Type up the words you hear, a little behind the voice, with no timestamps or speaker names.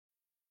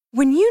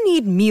When you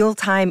need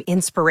mealtime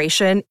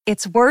inspiration,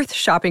 it's worth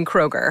shopping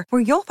Kroger,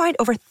 where you'll find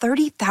over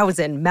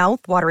 30,000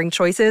 mouth-watering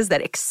choices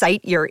that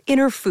excite your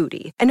inner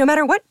foodie. And no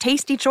matter what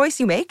tasty choice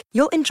you make,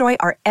 you'll enjoy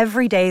our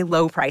everyday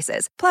low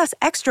prices, plus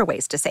extra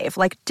ways to save,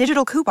 like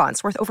digital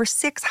coupons worth over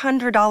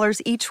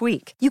 $600 each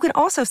week. You can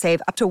also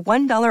save up to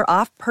 $1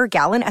 off per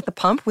gallon at the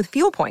pump with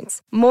fuel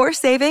points. More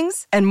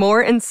savings and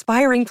more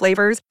inspiring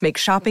flavors make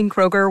shopping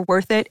Kroger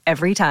worth it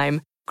every time.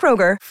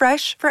 Kroger,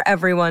 fresh for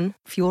everyone.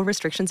 Fuel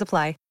restrictions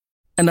apply.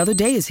 Another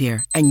day is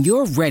here, and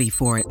you're ready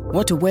for it.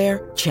 What to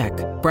wear? Check.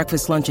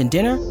 Breakfast, lunch, and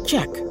dinner?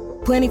 Check.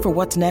 Planning for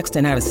what's next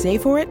and how to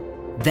save for it?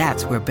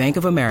 That's where Bank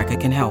of America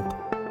can help.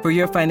 For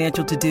your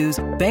financial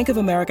to-dos, Bank of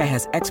America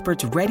has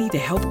experts ready to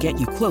help get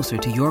you closer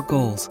to your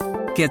goals.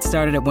 Get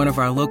started at one of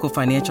our local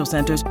financial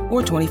centers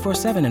or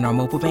 24/7 in our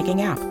mobile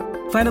banking app.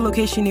 Find a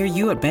location near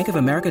you at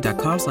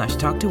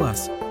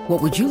bankofamerica.com/talktous.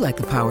 What would you like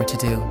the power to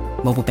do?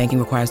 Mobile banking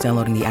requires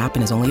downloading the app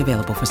and is only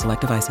available for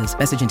select devices.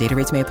 Message and data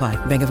rates may apply.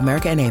 Bank of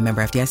America N.A.,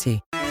 member FDIC.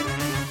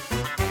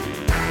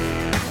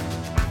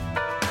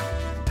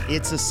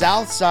 It's a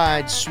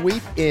Southside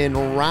sweep in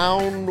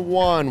round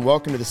one.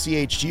 Welcome to the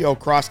CHGO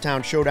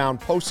Crosstown Showdown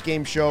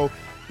post-game show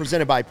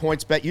presented by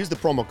PointsBet. Use the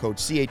promo code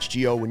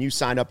CHGO when you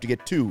sign up to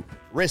get 2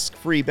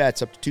 risk-free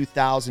bets up to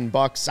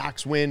 $2,000.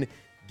 Sox win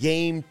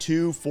game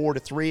 2,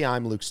 4-3.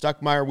 I'm Luke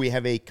Stuckmeyer. We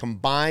have a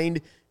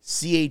combined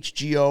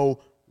CHGO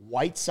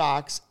White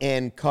Sox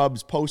and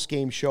Cubs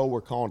post-game show. We're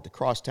calling it the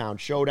Crosstown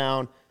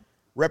Showdown.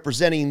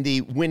 Representing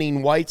the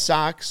winning White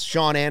Sox,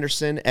 Sean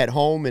Anderson at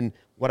home in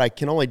what I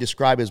can only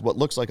describe as what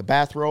looks like a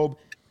bathrobe,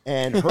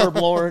 and Herb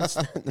Lawrence,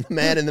 the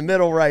man in the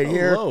middle right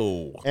here.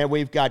 Hello. And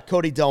we've got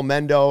Cody Del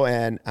Mendo,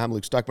 and I'm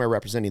Luke Stuckmeyer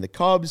representing the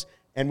Cubs,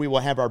 and we will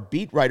have our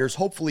beat writers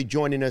hopefully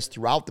joining us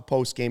throughout the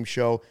post-game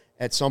show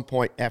at some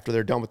point after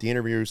they're done with the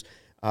interviews.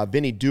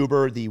 Vinny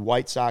Duber, the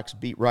White Sox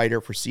beat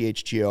writer for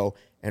CHGO,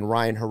 and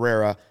Ryan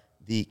Herrera,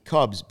 the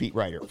Cubs beat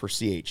writer for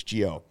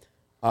CHGO.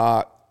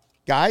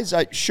 Guys,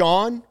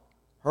 Sean,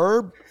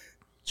 Herb,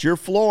 it's your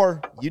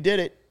floor. You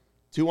did it.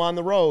 2 on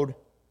the road.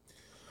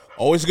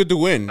 Always good to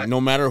win, no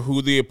matter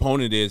who the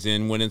opponent is.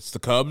 And when it's the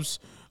Cubs,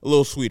 a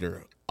little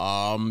sweeter.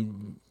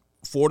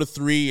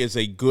 4-3 is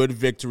a good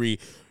victory.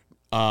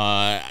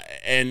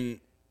 And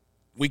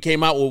we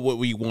came out with what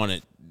we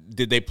wanted.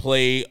 Did they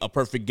play a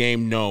perfect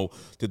game? No.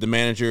 Did the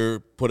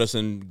manager put us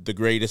in the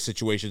greatest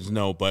situations?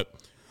 No. But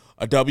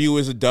a W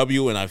is a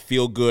W, and I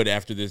feel good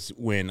after this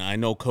win. I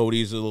know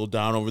Cody's a little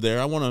down over there.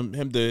 I want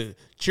him to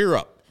cheer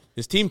up.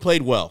 His team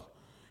played well.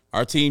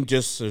 Our team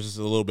just is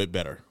a little bit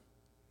better.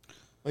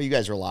 Well, you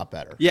guys are a lot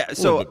better. Yeah,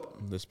 so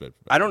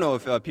I don't know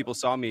if people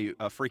saw me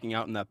freaking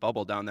out in that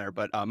bubble down there,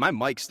 but my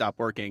mic stopped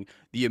working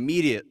the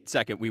immediate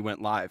second we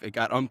went live. It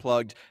got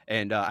unplugged,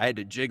 and I had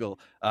to jiggle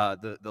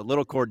the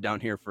little cord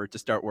down here for it to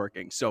start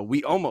working. So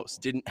we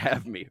almost didn't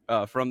have me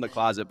from the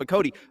closet. But,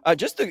 Cody,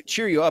 just to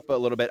cheer you up a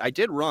little bit, I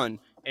did run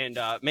and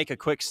make a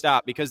quick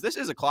stop because this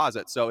is a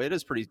closet, so it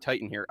is pretty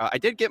tight in here. I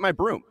did get my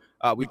broom.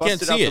 We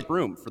busted out the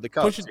broom for the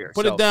Cubs here.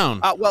 Put it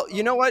down. Well,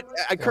 you know what?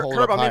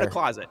 Curb, I'm in a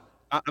closet.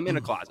 I'm in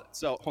a closet.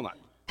 So hold on.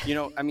 You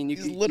know, I mean, you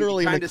can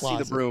literally kind of see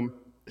the broom.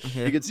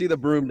 You can see the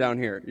broom down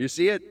here. You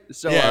see it?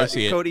 So, yeah, I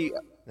see Cody, it.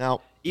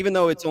 Now, even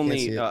though it's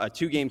only a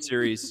 2-game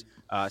series,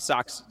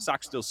 Sox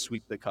still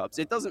sweep the Cubs.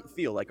 It doesn't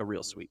feel like a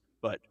real sweep,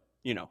 but,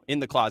 you know, in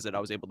the closet, I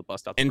was able to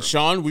bust out the broom.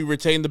 Sean, we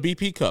retained the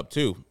BP Cup,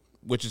 too,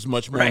 which is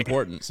much more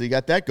important. So you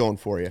got that going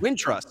for you. Win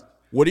trust.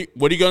 What are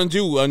you going to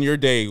do on your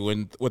day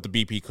with the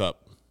BP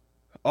Cup?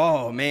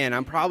 Oh, man,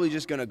 I'm probably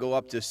just going to go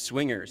up to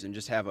Swingers and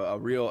just have a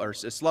real – or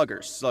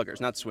Sluggers,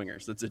 not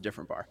Swingers. That's a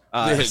different bar.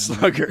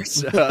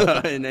 Sluggers.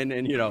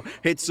 and you know,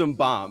 hit some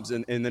bombs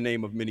in the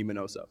name of Minnie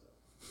Minoso.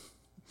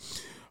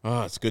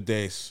 Oh, it's good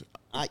days.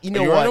 You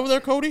know what? what? Right over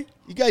there, Cody?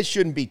 You guys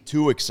shouldn't be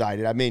too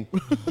excited. I mean,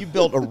 you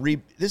built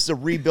this is a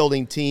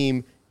rebuilding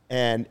team,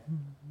 and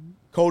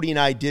Cody and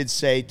I did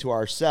say to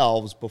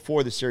ourselves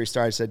before the series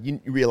started, I said,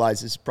 you realize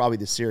this is probably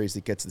the series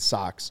that gets the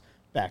Sox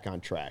back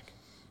on track.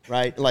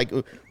 Right? Like,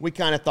 we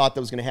kind of thought that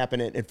was going to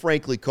happen. And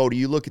frankly, Cody,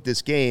 you look at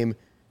this game,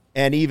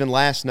 and even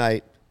last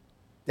night,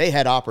 they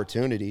had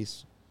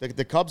opportunities.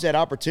 The Cubs had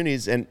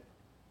opportunities, and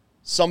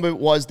some of it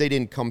was they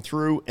didn't come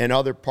through, and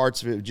other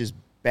parts of it was just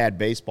bad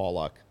baseball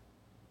luck.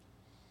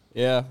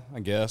 Yeah, I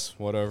guess.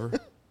 Whatever.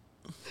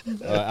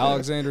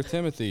 Alexander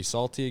Timothy,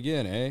 salty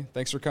again, eh?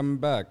 Thanks for coming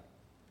back.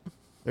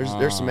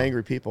 There's some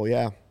angry people,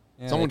 yeah.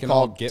 Someone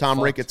called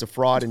Tom Ricketts a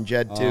fraud and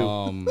Jed,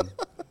 too.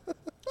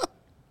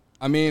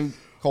 I mean...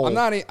 Cole.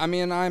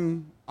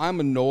 I'm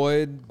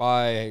annoyed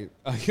by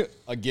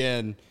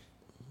again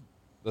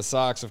the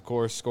Sox, of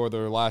course, scored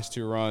their last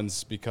 2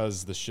 runs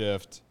because of the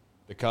shift.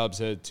 The Cubs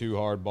hit 2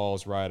 hard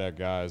balls right at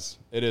guys.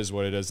 It is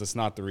what it is. That's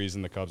not the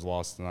reason the Cubs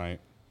lost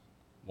tonight.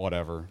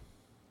 Whatever.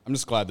 I'm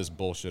just glad this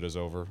bullshit is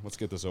over. Let's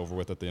get this over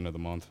with at the end of the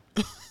month.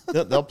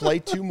 They'll play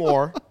 2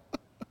 more.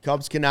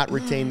 Cubs cannot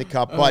retain the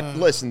cup. But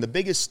listen, the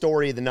biggest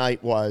story of the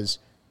night was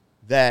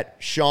that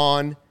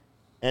Sean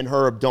and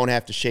Herb don't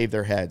have to shave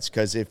their heads,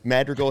 because if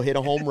Madrigal hit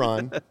a home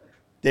run,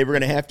 they were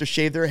going to have to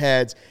shave their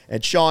heads.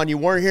 And, Sean, you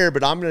weren't here,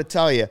 but I'm going to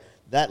tell you,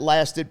 that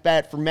last at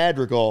bat for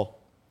Madrigal,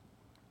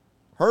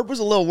 Herb was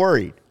a little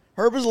worried.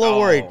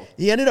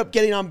 He ended up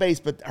getting on base,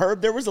 but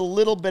Herb, there was a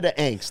little bit of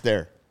angst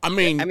there. I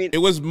mean,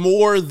 it was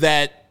more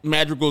that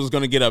Madrigal was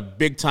going to get a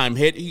big-time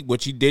hit,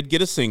 which he did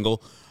get a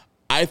single.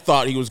 I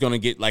thought he was going to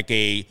get like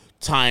a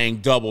tying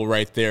double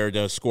right there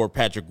to score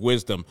Patrick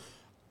Wisdom.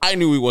 I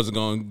knew he wasn't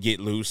going to get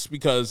loose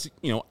because,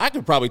 I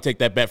could probably take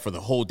that bet for the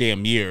whole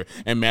damn year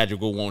and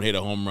Madrigal won't hit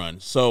a home run.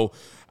 So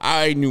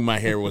I knew my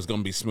hair was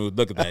going to be smooth.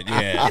 Look at that.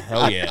 Yeah,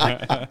 hell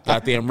yeah.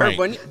 Goddamn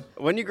right.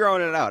 When you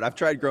growing it out? I've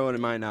tried growing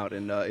mine out,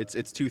 and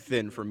it's too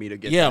thin for me to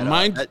get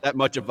mine that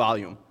much of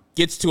volume.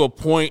 Gets to a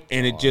point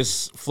and it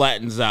just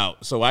flattens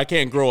out. So I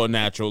can't grow a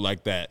natural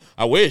like that.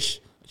 I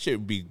wish. Shit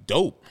would be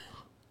dope.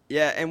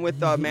 Yeah, and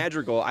with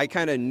Madrigal, I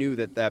kind of knew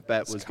that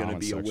bet was going to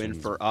be a win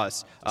for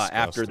us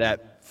after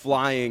that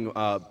flying,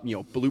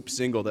 bloop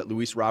single that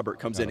Luis Robert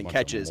comes in and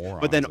catches,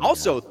 but then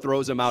also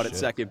throws him out at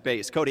second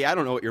base. Cody, I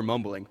don't know what you're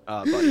mumbling,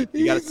 buddy.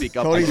 You got to speak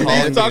up.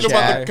 Talk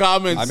about the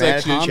comment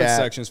section. Comment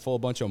section's full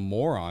of a bunch of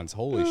morons.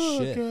 Holy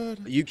shit!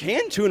 God. You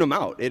can tune them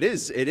out. It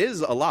is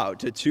allowed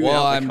to tune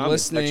out the I'm comment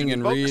listening section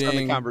and focus reading on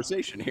the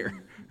conversation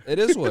here. It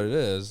is what it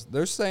is.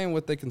 They're saying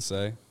what they can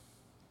say.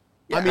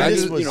 Yeah,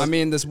 I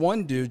mean, this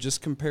one dude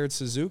just compared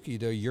Suzuki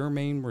to your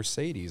main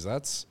Mercedes.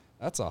 That's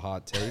a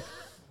hot take.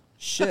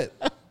 Shit.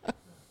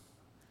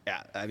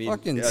 Yeah, I mean,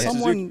 fucking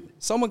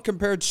someone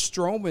compared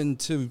Stroman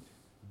to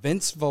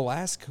Vince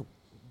Velasquez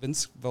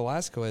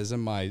in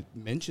my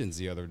mentions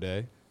the other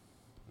day.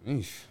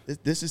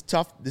 This is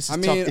tough. I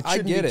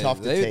get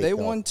it. They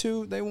won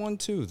two. They won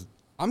two.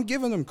 I'm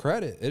giving them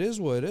credit. It is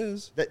what it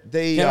is.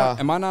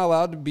 Am I not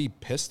allowed to be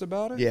pissed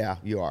about it? Yeah,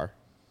 you are.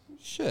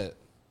 Shit.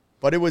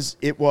 But it was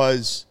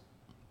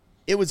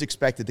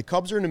expected. The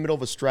Cubs are in the middle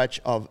of a stretch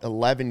of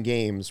 11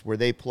 games where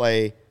they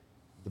play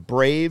the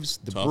Braves,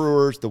 the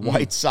Brewers, the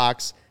White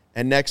Sox,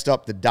 and next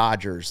up the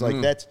Dodgers.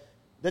 Like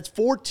that's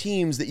 4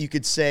 teams that you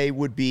could say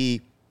they'd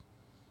be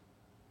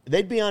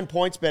on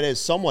PointsBet as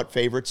somewhat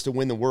favorites to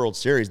win the World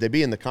Series. They'd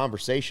be in the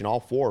conversation,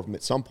 all 4 of them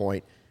at some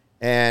point.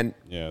 And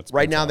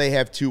right now they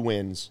have 2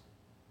 wins.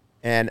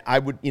 And I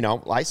would,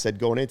 I said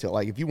going into it,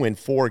 like if you win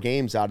 4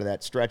 games out of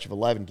that stretch of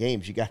 11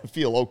 games, you got to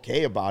feel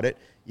okay about it.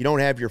 You don't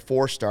have your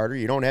 4 starter.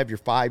 You don't have your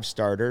 5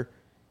 starter.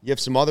 You have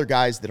some other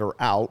guys that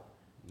are out.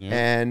 Yeah.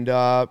 And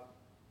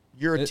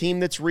you're a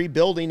team that's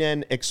rebuilding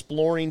and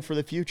exploring for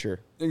the future.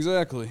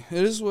 Exactly.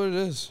 It is what it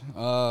is.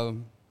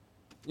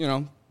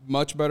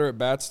 Much better at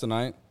bats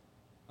tonight.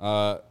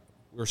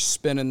 We're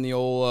spinning the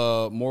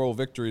old moral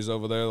victories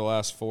over there the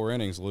last 4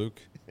 innings, Luke.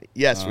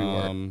 Yes, we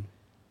were.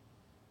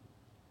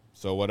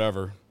 So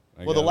whatever.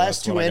 The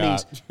last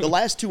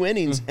 2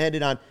 innings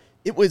ended on.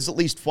 It was at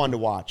least fun to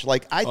watch.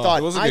 Like I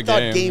thought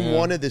game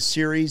 1 of the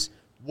series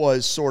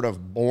was sort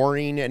of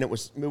boring, and it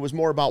was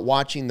more about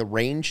watching the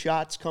rain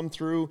shots come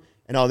through,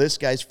 and this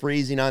guy's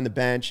freezing on the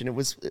bench, and it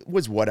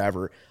was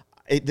whatever.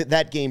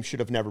 That game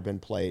should have never been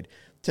played.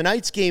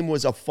 Tonight's game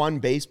was a fun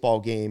baseball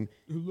game,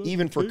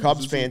 even for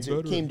Cubs fans.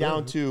 It came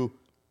down to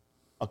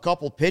a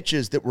couple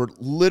pitches that were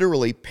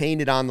literally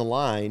painted on the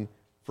line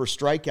for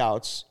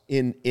strikeouts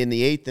in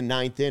the 8th and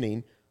 9th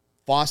inning.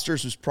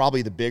 Foster's was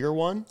probably the bigger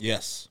one.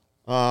 Yes.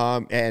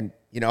 And,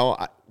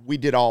 we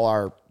did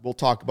we'll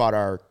talk about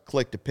our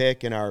click to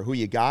pick and our who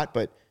you got,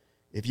 but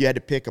if you had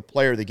to pick a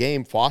player of the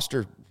game,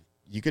 Foster,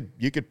 you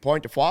could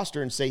point to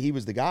Foster and say he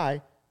was the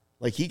guy.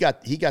 Like he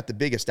got the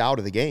biggest out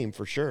of the game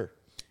for sure.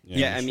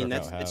 Yeah, I mean,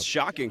 it's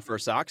shocking for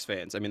Sox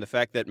fans. I mean, the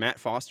fact that Matt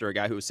Foster, a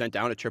guy who was sent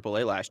down to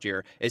AAA last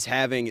year, is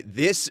having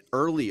this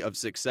early of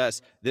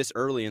success this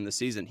early in the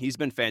season. He's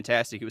been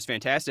fantastic. He was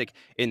fantastic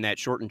in that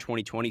shortened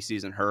 2020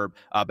 season, Herb,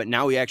 but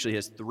now he actually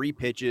has 3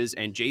 pitches,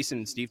 and Jason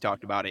and Steve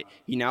talked about it.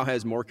 He now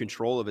has more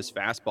control of his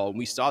fastball, and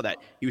we saw that.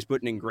 He was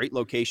putting in great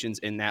locations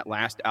in that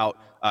last out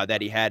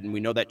that he had, and we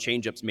know that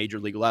changeup's major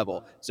league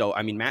level. So,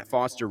 I mean, Matt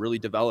Foster really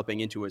developing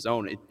into his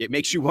own. It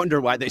makes you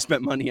wonder why they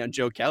spent money on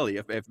Joe Kelly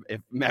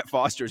if Matt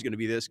Foster is going to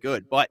be this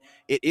good, but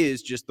it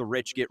is just the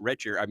rich get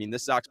richer. I mean,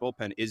 this Sox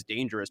bullpen is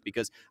dangerous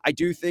because I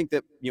do think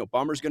that,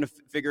 Bummer's going to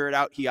figure it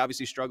out. He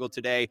obviously struggled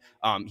today.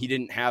 He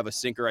didn't have a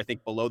sinker, I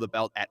think, below the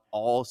belt at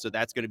all. So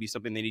that's going to be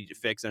something they need to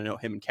fix. And I know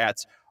him and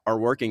Katz are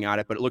working on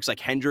it, but it looks like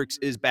Hendricks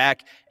is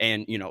back.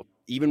 And,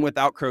 even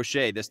without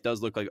Crochet, this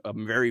does look like a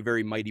very,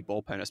 very mighty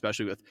bullpen,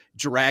 especially with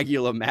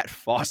Dragula Matt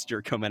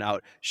Foster coming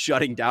out,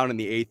 shutting down in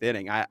the 8th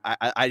inning.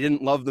 I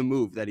didn't love the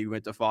move that he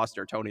went to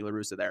Foster, Tony La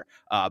Russa there.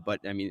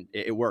 But, I mean,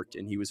 it worked,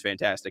 and he was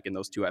fantastic in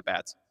those 2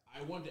 at-bats.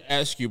 I wanted to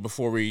ask you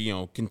before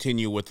we,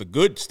 continue with the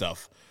good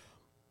stuff.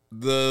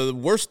 The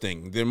worst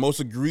thing, the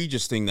most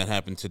egregious thing that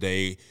happened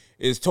today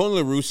is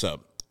Tony La Russa.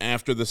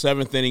 After the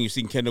 7th inning, you've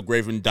seen Kendall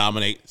Graveman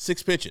dominate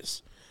 6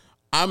 pitches.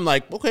 I'm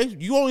like, okay,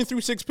 you only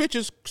threw 6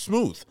 pitches,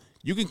 smooth.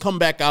 You can come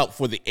back out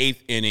for the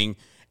 8th inning,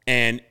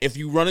 and if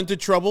you run into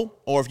trouble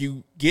or if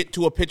you get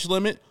to a pitch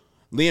limit,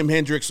 Liam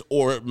Hendricks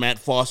or Matt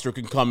Foster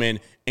can come in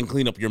and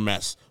clean up your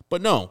mess.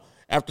 But no,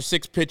 after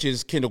 6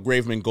 pitches, Kendall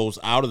Graveman goes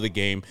out of the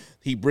game.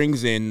 He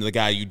brings in the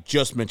guy you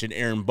just mentioned,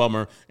 Aaron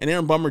Bummer, and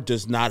Aaron Bummer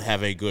does not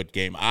have a good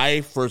game.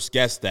 I first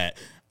guessed that.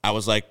 I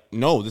was like,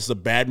 no, this is a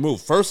bad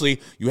move. Firstly,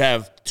 you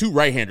have 2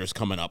 right-handers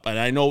coming up, and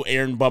I know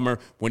Aaron Bummer,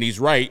 when he's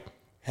right,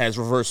 has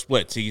reverse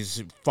splits.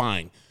 He's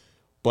fine.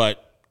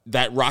 But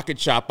that rocket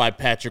shot by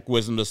Patrick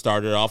Wisdom to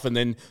start it off, and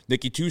then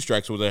Nicky Two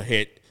Strikes with a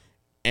hit,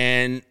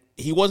 and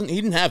he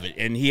didn't have it,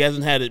 and he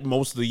hasn't had it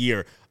most of the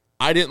year.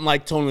 I didn't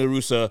like Tony La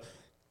Russa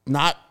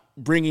not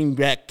bringing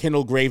back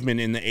Kendall Graveman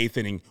in the 8th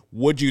inning.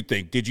 What'd you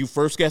think? Did you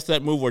first guess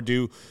that move, or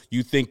do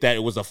you think that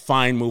it was a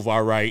fine move,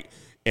 all right,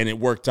 and it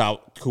worked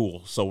out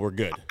cool, so we're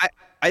good?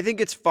 I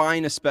think it's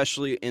fine,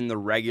 especially in the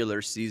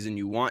regular season.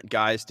 You want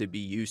guys to be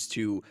used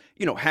to,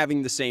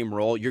 having the same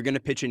role. You're going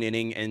to pitch an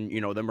inning and,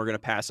 then we're going to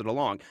pass it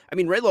along. I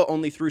mean, Raylo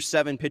only threw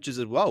 7 pitches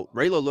as well.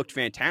 Raylo looked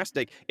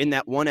fantastic in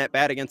that one at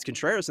bat against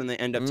Contreras, and they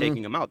end up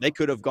taking him out. They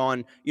could have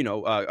gone,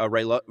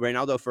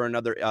 Reynaldo for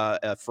another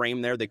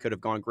frame there. They could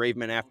have gone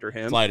Graveman after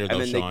him. Slider, though,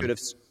 and then Sean.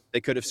 they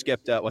could have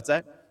skipped, what's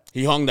that?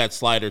 He hung that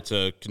slider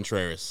to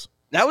Contreras.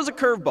 That was a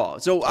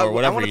curveball. So I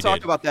want to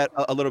talk about that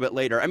a little bit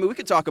later. I mean, we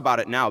could talk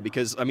about it now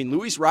because,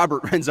 Luis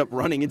Robert ends up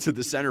running into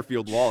the center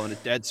field wall in a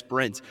dead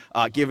sprint,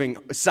 giving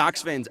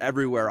Sox fans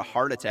everywhere a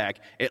heart attack.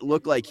 It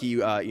looked like he,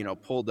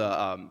 pulled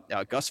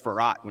Gus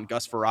Farrat when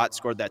Gus Farrat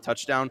scored that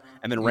touchdown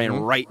and then ran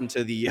right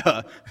into the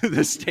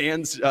the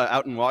stands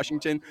out in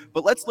Washington.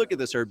 But let's look at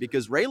this, Herb,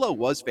 because Raylo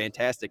was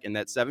fantastic in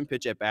that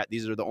 7-pitch at bat.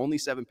 These are the only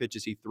 7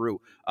 pitches he threw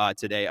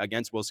today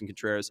against Wilson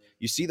Contreras.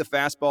 You see the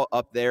fastball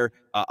up there,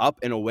 up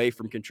and away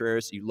from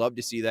Contreras. You love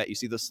to see that. You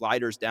see the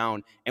sliders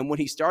down. And when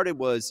he started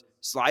was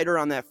slider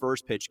on that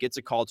first pitch, gets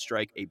a called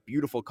strike, a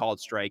beautiful called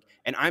strike.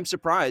 And I'm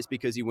surprised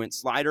because he went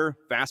slider,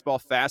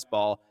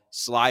 fastball,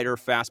 slider,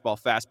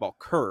 fastball,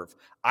 curve.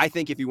 I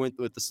think if he went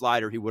with the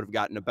slider, he would have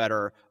gotten a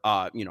better,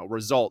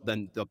 result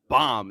than the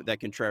bomb that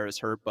Contreras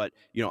hurt. But,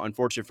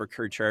 unfortunate for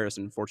Contreras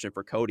and unfortunate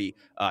for Cody,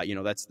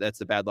 that's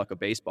the bad luck of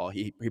baseball.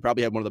 He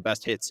probably had one of the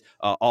best hits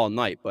all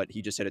night, but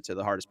he just hit it to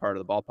the hardest part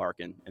of the ballpark,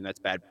 and that's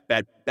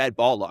bad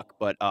ball luck.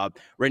 But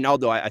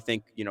Reynaldo, I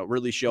think,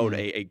 really showed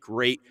a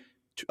great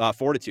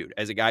fortitude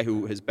as a guy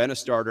who has been a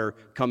starter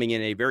coming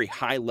in a very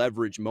high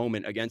leverage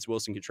moment against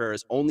Wilson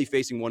Contreras, only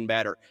facing one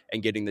batter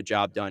and getting the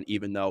job done,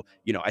 even though,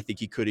 I think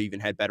he could have even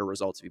had better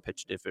results if he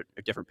pitched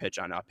a different pitch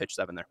on pitch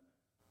 7 there.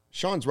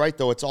 Sean's right,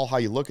 though. It's all how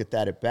you look at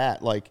that at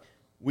bat. Like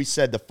we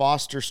said, the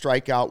Foster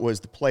strikeout was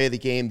the play of the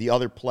game. The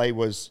other play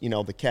was,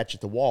 the catch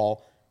at the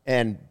wall.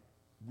 And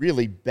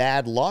really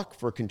bad luck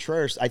for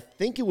Contreras. I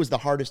think it was the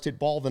hardest hit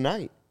ball of the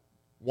night.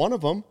 One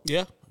of them.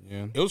 Yeah.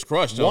 It was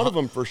crushed. One of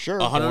them for sure.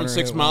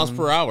 106 miles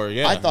per hour.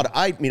 Yeah. I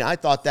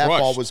thought that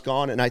ball was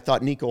gone, and I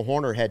thought Nico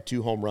Horner had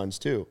 2 home runs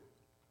too.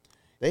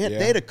 They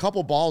had a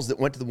couple balls that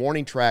went to the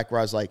warning track where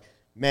I was like,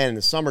 man, in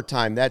the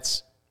summertime,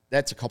 that's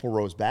a couple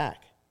rows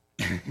back.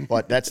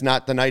 But that's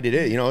not the night it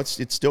is.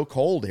 It's still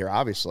cold here,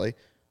 obviously.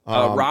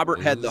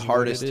 Robert had the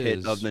hardest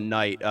hit of the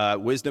night.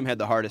 Wisdom had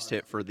the hardest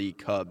hit for the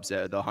Cubs,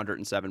 the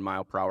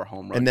 107-mile-per-hour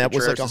home run. And that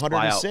was like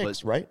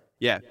 106, right?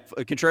 Yeah,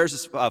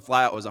 Contreras'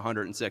 flyout was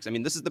 106. I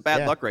mean, this is the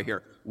bad luck right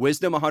here.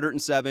 Wisdom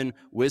 107,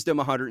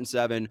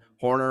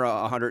 Horner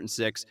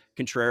 106,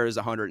 Contreras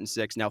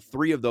 106. Now,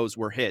 3 of those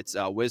were hits.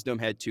 Wisdom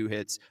had 2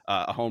 hits,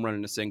 a home run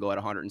and a single at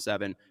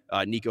 107.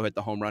 Nico hit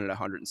the home run at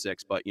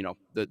 106, but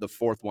the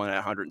 4th one at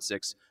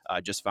 106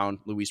 just found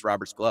Luis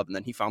Robert's glove, and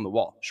then he found the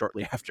wall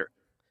shortly after.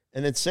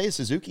 And then Seiya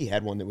Suzuki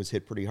had one that was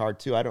hit pretty hard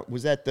too.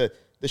 Was that the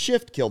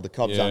shift killed the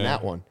Cubs on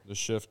that one? The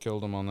shift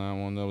killed him on that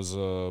one. That was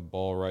a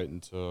ball right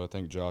into, I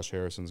think, Josh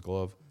Harrison's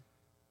glove.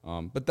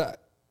 But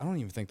I don't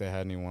even think they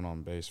had anyone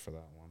on base for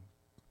that one.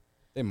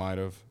 They might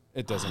have.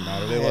 It doesn't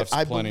matter. They left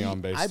plenty on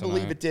base. I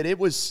believe it did. It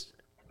was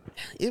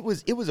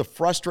a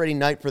frustrating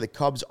night for the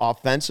Cubs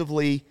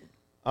offensively.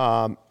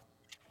 Not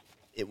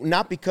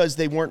because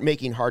they weren't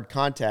making hard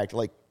contact.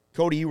 Like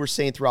Cody, you were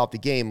saying throughout the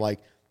game, like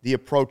the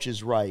approach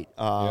is right.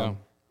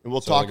 And we'll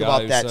talk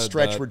about that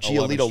stretch where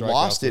Giolito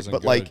lost it,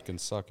 but can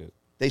suck it.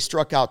 They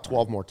struck out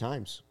 12 more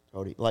times,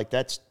 Cody. Like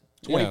that's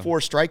 24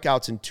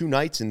 strikeouts in 2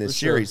 nights in this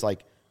series.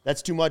 Like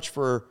that's too much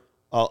for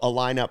a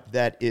lineup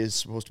that is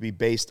supposed to be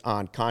based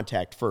on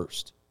contact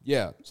first.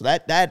 Yeah. So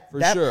that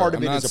part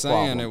of it is a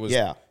problem.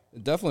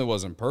 It definitely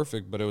wasn't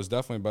perfect, but it was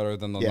definitely better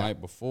than the night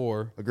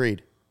before.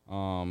 Agreed.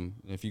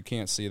 If you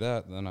can't see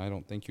that, then I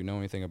don't think you know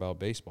anything about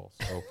baseball.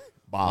 So,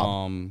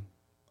 Bob.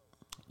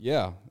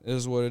 It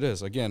is what it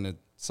is. Again, it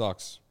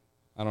sucks.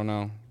 I don't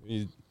know.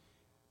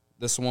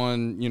 This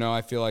one,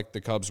 I feel like the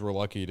Cubs were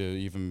lucky to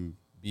even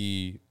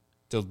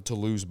to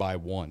lose by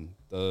 1.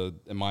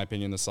 In my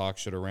opinion, the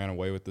Sox should have ran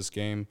away with this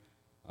game.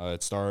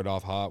 It started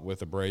off hot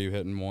with Abreu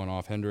hitting one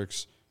off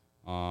Hendricks.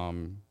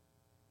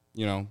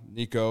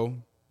 Nico,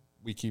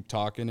 we keep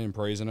talking and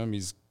praising him.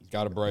 He's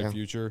got a bright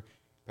future.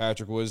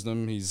 Patrick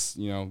Wisdom, we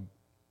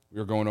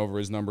were going over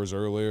his numbers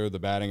earlier. The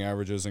batting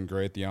average isn't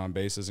great. The on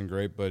base isn't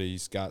great, but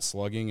he's got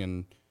slugging,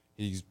 and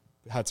he's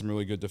had some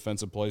really good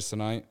defensive plays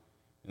tonight.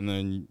 And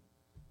then,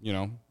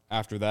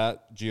 after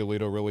that,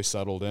 Giolito really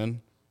settled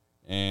in.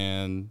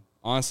 And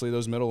honestly,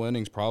 those middle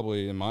innings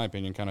probably, in my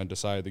opinion, kind of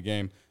decided the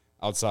game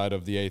outside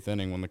of the 8th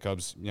inning when the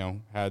Cubs,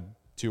 had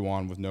 2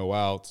 on with no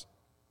outs.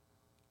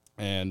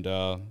 And,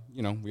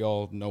 we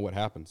all know what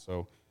happened.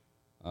 So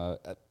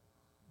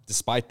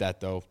despite that,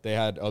 though, they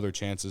had other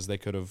chances. They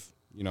could have,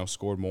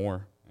 scored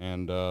more.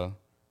 And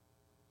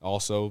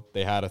also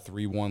they had a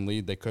 3-1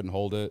 lead. They couldn't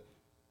hold it.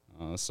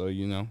 So,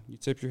 you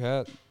tip your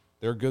hat.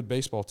 They're a good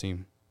baseball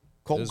team.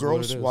 Cole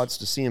Gross wants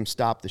to see him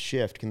stop the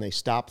shift. Can they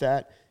stop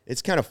that?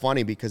 It's kind of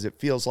funny because it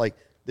feels like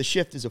the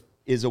shift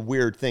is a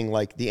weird thing.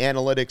 Like the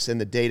analytics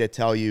and the data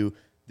tell you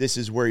this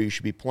is where you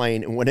should be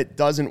playing. And when it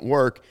doesn't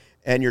work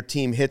and your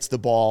team hits the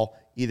ball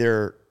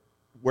either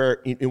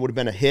where it would have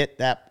been a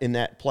hit in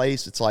that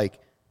place, it's like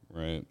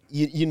right.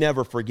 You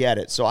never forget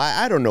it. So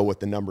I don't know what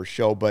the numbers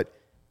show, but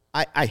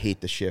I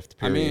hate the shift,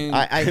 period.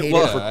 I hate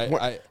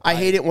it. I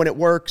hate it when it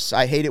works.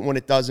 I hate it when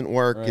it doesn't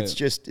work.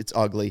 Right. It's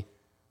ugly.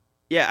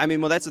 Yeah, I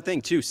mean, well, that's the thing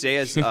too.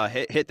 Seiya's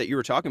hit that you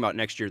were talking about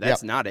next year,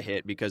 that's not a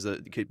hit because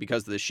of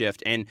the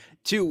shift. And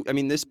two, I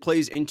mean, this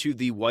plays into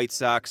the White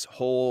Sox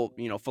whole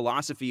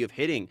philosophy of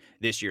hitting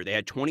this year. They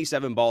had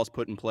 27 balls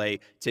put in play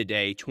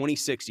today,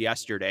 26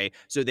 yesterday.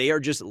 So they are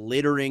just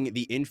littering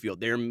the infield.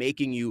 They're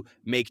making you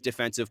make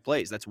defensive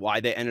plays. That's why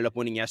they ended up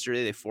winning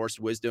yesterday. They forced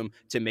Wisdom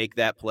to make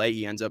that play.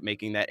 He ends up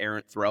making that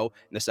errant throw,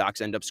 and the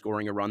Sox end up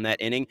scoring a run that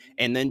inning.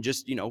 And then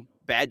just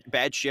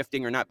bad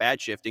shifting, or not bad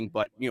shifting,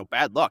 but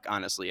bad luck,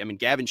 honestly. I mean,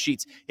 Gavin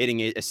Sheets hitting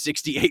a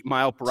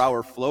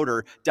 68-mile-per-hour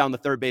floater down the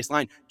third base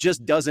line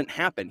just doesn't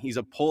happen. He's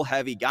a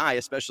pull-heavy guy,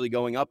 especially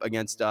going up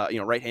against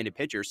right-handed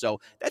pitchers. So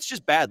that's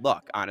just bad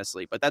luck,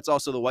 honestly. But that's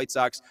also the White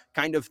Sox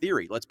kind of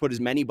theory. Let's put as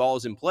many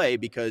balls in play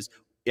because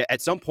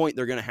at some point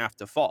they're going to have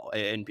to fall.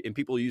 And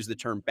people use the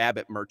term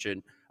Babbitt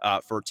merchant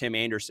for Tim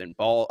Anderson,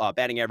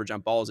 batting average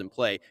on balls in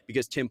play,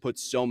 because Tim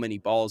puts so many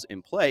balls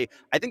in play.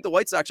 I think the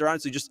White Sox are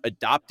honestly just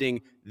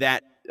adopting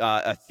that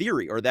a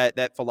theory or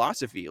that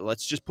philosophy.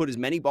 Let's just put as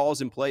many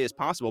balls in play as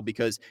possible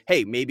because,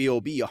 hey, maybe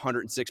it'll be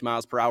 106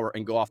 miles per hour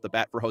and go off the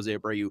bat for Jose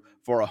Abreu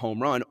for a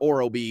home run, or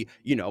it'll be,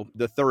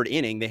 the third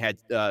inning. They had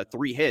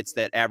 3 hits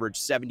that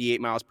averaged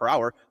 78 miles per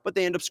hour, but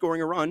they end up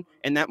scoring a run,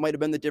 and that might have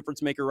been the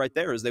difference maker right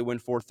there as they win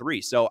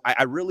 4-3. So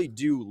I really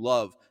do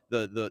love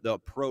the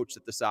approach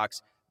that the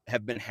Sox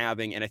have been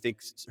having, and I think,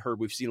 Herb,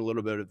 we've seen a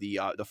little bit of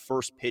the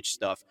first pitch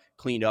stuff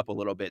cleaned up a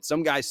little bit.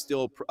 Some guys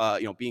still,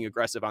 being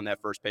aggressive on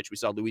that first pitch. We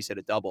saw Luis hit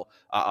a double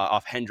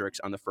off Hendricks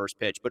on the first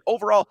pitch. But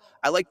overall,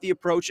 I like the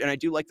approach, and I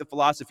do like the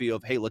philosophy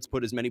of, hey, let's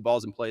put as many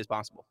balls in play as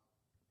possible.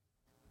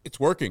 It's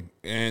working,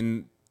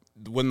 and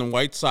when the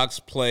White Sox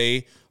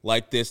play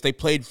like this, they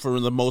played for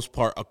the most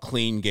part a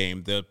clean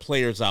game. The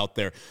players out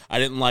there, I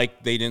didn't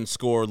like they didn't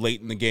score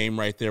late in the game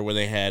right there where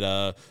they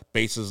had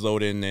bases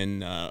loaded,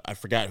 and I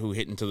forgot who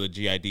hit into the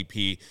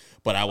GIDP,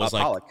 but I was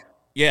like, Pollock.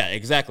 Yeah,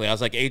 exactly. I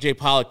was like, AJ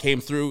Pollock came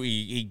through,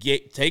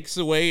 he takes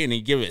away and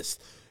he gives.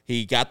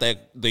 He got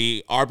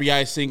the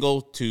RBI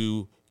single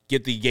to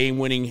get the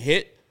game-winning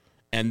hit,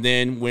 and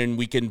then when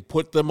we can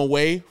put them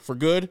away for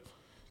good,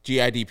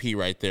 GIDP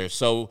right there.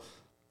 So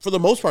for the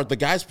most part, the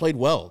guys played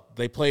well.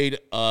 They played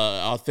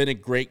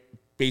authentic, great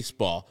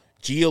baseball.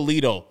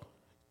 Giolito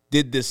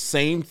did the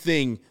same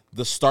thing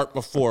the start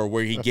before,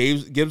 where he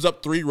gives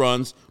up 3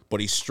 runs,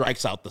 but he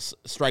strikes out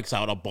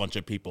a bunch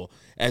of people.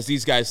 As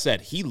these guys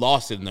said, he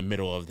lost it in the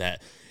middle of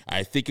that.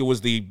 I think it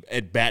was the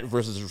at bat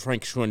versus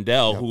Frank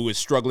Schwindel, who is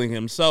struggling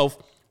himself,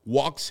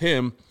 walks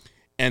him,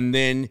 and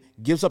then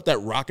gives up that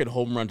rocket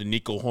home run to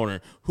Nico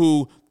Hoerner,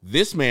 who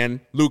this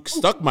man, Luke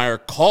Stuckmeyer,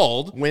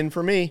 called. Win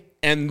for me.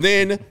 And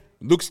then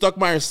Luke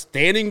Stuckmeyer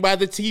standing by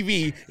the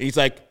TV, and he's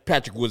like,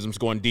 Patrick Wisdom's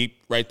going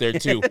deep right there,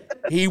 too.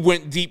 He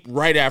went deep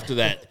right after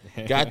that.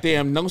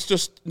 Goddamn, Nostra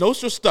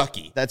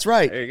Stucky. That's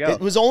right. There you go. It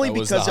was only That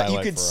was because the you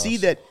highlight could for see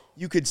us.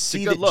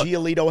 that look.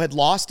 Giolito had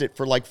lost it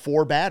for like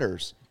 4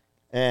 batters.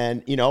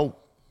 And,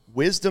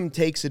 Wisdom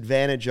takes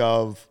advantage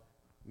of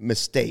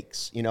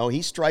mistakes.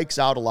 He strikes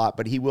out a lot,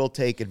 but he will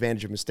take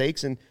advantage of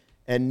mistakes. And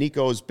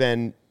Nico's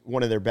been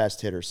one of their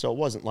best hitters. So it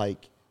wasn't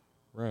like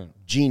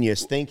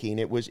genius thinking.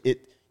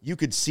 You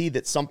could see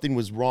that something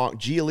was wrong.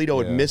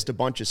 Giolito had missed a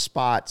bunch of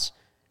spots,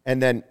 and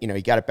then,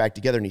 he got it back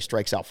together and he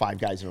strikes out 5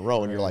 guys in a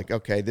row, and you're like,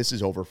 okay, this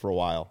is over for a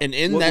while. And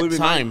in that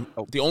time,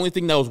 the only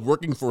thing that was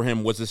working for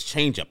him was his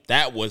changeup.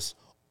 That was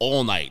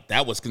all night.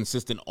 That was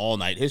consistent all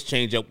night. His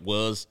changeup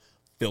was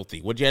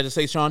filthy. What'd you have to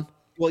say, Sean?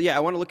 Well, yeah,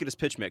 I want to look at his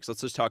pitch mix. Let's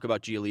just talk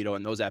about Giolito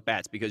and those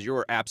at-bats, because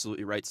you're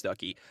absolutely right,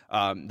 Stuckey.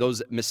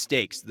 Those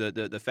mistakes,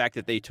 the fact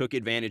that they took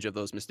advantage of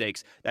those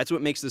mistakes, that's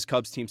what makes this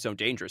Cubs team so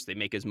dangerous. They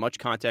make as much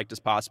contact as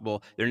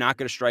possible. They're not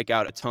going to strike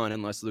out a ton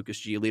unless Lucas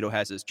Giolito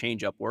has his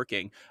changeup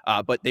working,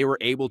 but they were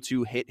able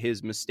to hit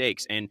his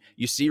mistakes. And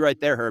you see right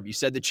there, Herb, you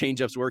said the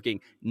changeup's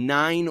working.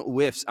 9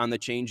 whiffs on the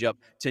changeup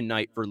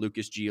tonight for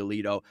Lucas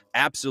Giolito.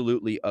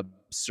 Absolutely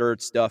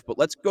absurd stuff. But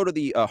let's go to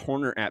the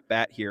Hoerner at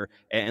bat here,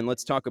 and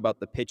let's talk about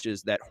the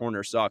pitches that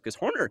Hoerner saw, because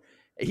Hoerner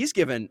he's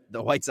given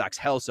the White Sox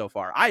hell so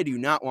far. I do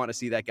not want to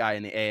see that guy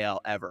in the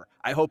AL ever.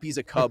 I hope he's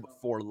a Cub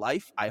for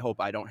life. I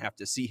hope I don't have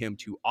to see him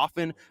too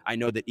often. I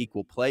know that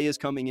equal play is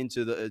coming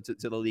into the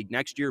to the league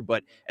next year,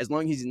 but as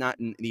long as he's not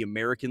in the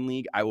American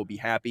League, I will be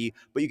happy.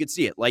 But you could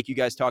see it, like you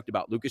guys talked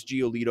about, Lucas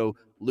Giolito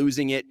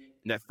losing it.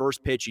 In that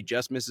first pitch, he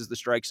just misses the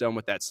strike zone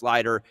with that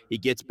slider. He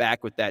gets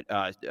back with that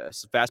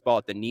fastball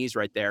at the knees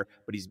right there,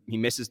 but he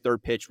misses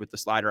third pitch with the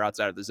slider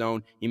outside of the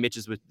zone. He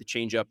misses with the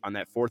changeup on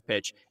that fourth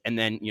pitch, and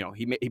then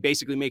he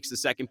basically makes the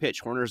second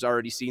pitch. Hoerner's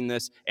already seen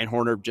this, and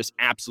Hoerner just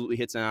absolutely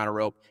hits it on a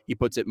rope. He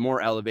puts it more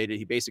elevated.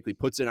 He basically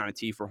puts it on a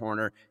tee for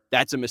Hoerner.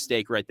 That's a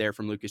mistake right there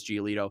from Lucas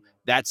Giolito.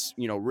 That's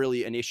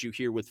really an issue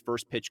here with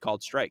first pitch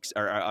strikes.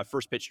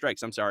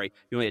 I'm sorry.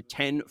 He only had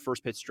 10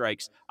 first pitch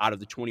strikes out of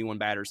the 21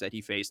 batters that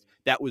he faced.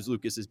 That was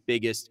Lucas's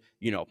biggest,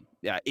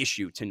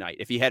 issue tonight.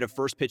 If he had a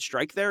first pitch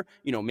strike there,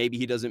 maybe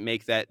he doesn't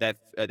make that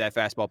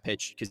fastball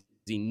pitch because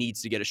he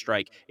needs to get a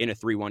strike in a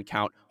 3-1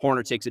 count.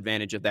 Hoerner takes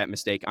advantage of that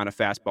mistake on a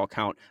fastball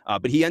count,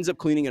 but he ends up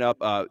cleaning it up.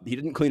 He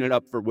didn't clean it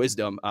up for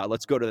Wisdom.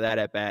 Let's go to that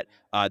at bat.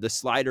 The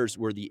sliders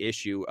were the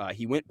issue.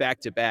 He went back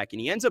to back,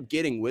 and he ends up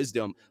getting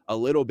Wisdom a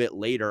little bit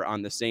later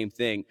on the same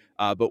thing,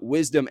 but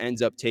Wisdom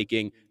ends up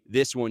taking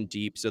this one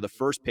deep. So the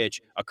first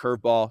pitch, a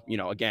curveball,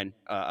 again,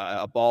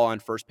 a ball on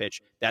first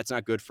pitch. That's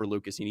not good for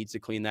Lucas. He needs to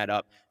clean that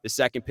up. The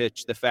second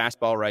pitch, the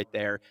fastball right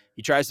there.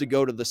 He tries to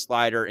go to the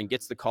slider and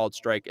gets the called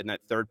strike in that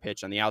third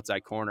pitch on the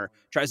outside corner.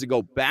 Tries to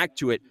go back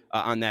to it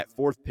on that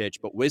fourth pitch,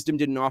 but Wisdom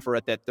didn't offer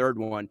at that third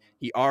one.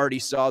 He already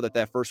saw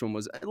that first one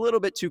was a little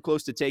bit too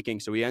close to taking,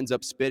 so he ends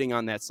up spitting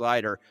on that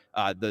slider.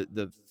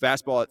 The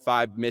fastball at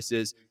 5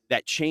 misses.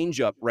 That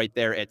changeup right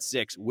there at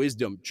 6,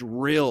 Wisdom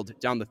drilled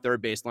down the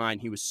third base line.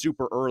 He was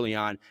super early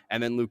on,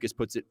 and then Lucas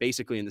puts it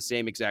basically in the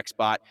same exact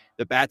spot.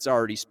 The bat's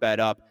already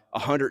sped up,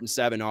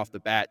 107 off the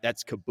bat.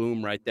 That's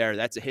kaboom right there.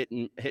 That's a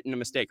hitting a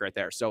mistake right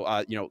there. So,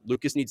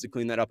 Lucas needs to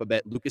clean that up a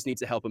bit. Lucas needs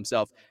to help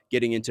himself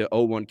getting into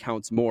 0-1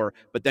 counts more.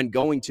 But then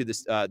going to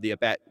this the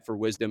at-bat for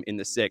Wisdom in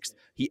the 6th,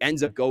 he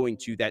ends up going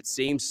to that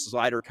same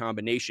slider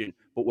combination.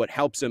 But what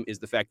helps him is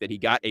the fact that he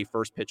got a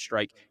first pitch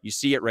strike. You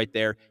see it right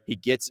there. He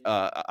gets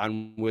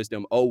on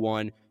Wisdom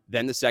 0-1.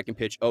 Then the second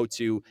pitch,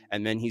 0-2,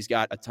 and then he's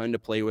got a ton to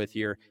play with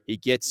here. He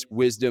gets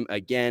Wisdom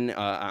again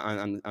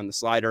on the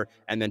slider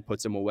and then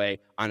puts him away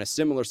on a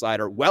similar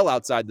slider well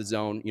outside the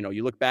zone.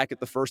 You look back at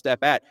the first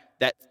at-bat,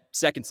 that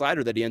second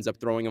slider that he ends up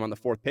throwing him on the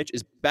fourth pitch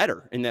is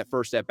better in that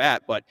first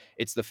at-bat, but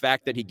it's the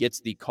fact that he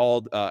gets the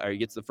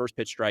first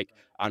pitch strike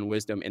on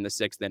Wisdom in the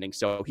 6th inning.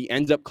 So he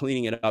ends up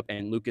cleaning it up,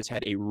 and Lucas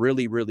had a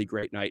really, really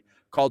great night.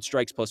 Called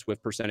strikes plus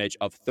whiff percentage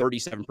of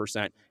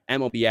 37%.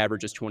 MLB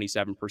average is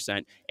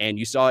 27%. And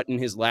you saw it in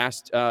his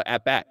last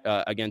at-bat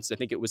against, I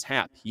think it was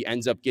Happ. He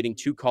ends up getting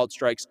 2 called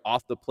strikes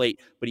off the plate,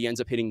 but he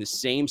ends up hitting the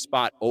same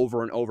spot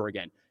over and over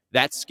again.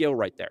 That's skill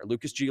right there.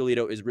 Lucas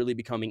Giolito is really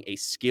becoming a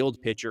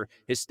skilled pitcher.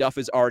 His stuff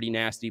is already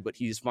nasty, but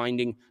he's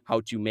finding how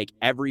to make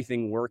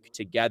everything work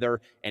together.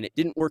 And it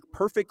didn't work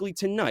perfectly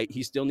tonight.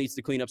 He still needs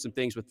to clean up some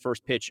things with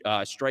first pitch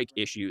strike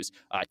issues.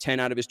 10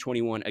 out of his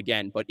 21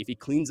 again. But if he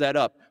cleans that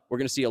up, we're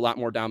going to see a lot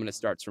more dominant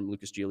starts from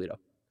Lucas Giolito.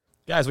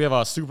 Guys, we have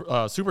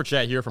a super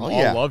chat here from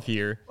All Love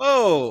here.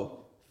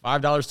 Whoa.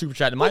 $5 super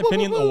chat. In my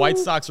opinion, the White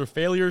Sox are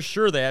failures.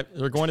 Sure, they're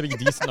going to be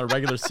decent in the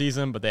regular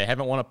season, but they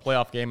haven't won a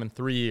playoff game in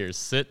 3 years.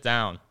 Sit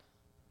down.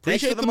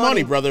 Appreciate the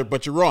money, brother,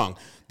 but you're wrong.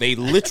 They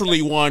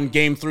literally won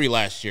Game 3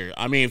 last year.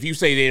 I mean, if you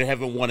say they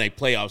haven't won a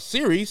playoff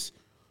series,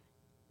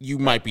 you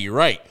might be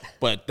right.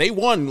 But they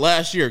won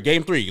last year,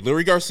 Game 3.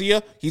 Leury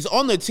Garcia, he's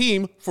on the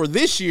team for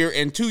this year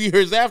and 2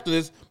 years after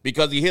this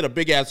because he hit a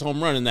big-ass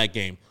home run in that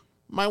game.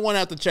 Might want to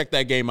have to check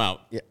that game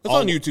out. Yeah, it's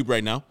on YouTube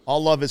right now.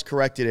 All Love has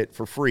corrected it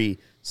for free,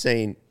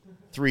 saying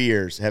 3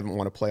 years haven't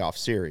won a playoff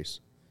series.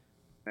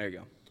 There you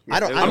go.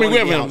 Yeah, we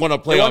haven't won a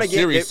playoff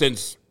series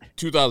since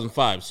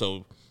 2005,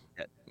 so...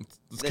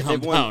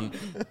 They've won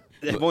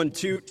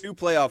two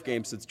playoff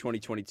games since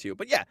 2022.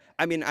 But yeah,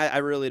 I mean, I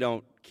really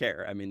don't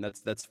care. I mean,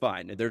 that's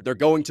fine. They're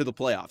going to the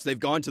playoffs. They've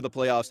gone to the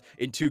playoffs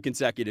in 2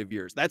 consecutive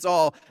years. That's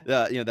all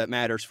that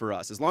matters for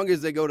us. As long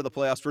as they go to the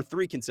playoffs for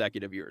 3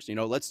 consecutive years,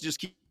 let's just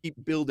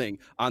keep building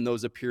on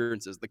those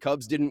appearances. The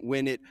Cubs didn't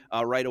win it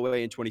right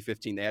away in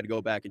 2015. They had to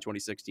go back in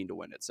 2016 to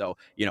win it. So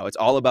it's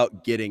all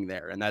about getting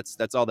there, and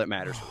that's all that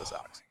matters for the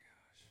Sox.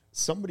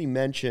 Somebody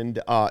mentioned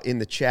in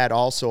the chat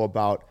also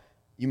about.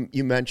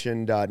 You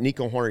mentioned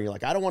Nico Hoerner. You're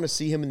like, I don't want to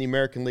see him in the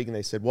American League. And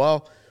they said,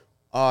 well,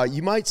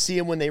 you might see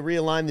him when they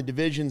realign the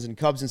divisions in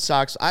Cubs and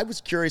Sox. I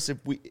was curious have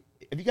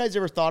you guys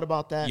ever thought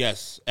about that?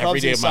 Yes, every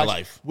day of my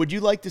life. Would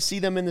you like to see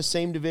them in the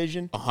same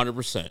division?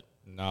 100%.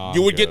 No,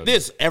 you would get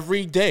this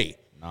every day.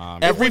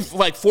 Every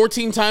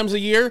 14 times a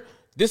year.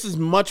 This is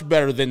much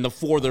better than the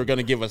 4 they're going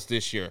to give us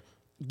this year.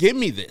 Give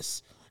me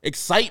this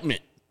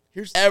excitement.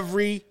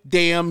 Every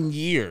damn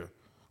year.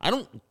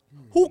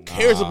 Who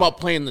cares about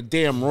playing the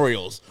damn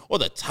Royals or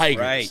the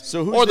Tigers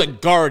or the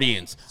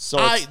Guardians? So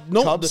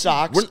Cubs,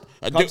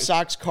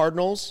 Sox,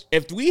 Cardinals.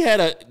 If we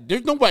had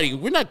there's nobody.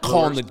 We're not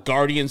calling the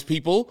Guardians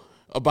people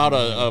about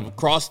a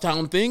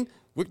crosstown thing.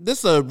 This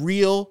is a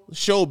real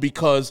show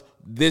because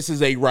this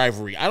is a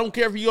rivalry. I don't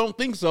care if you don't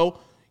think so.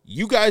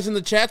 You guys in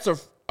the chats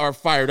are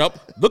fired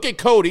up. Look at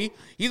Cody.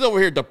 He's over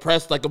here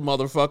depressed like a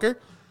motherfucker.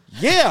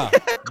 Yeah,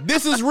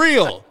 this is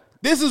real.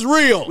 This is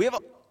real. We have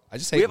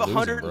losing,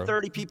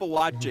 130 people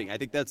watching. I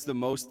think that's the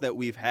most that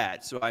we've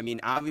had. So, I mean,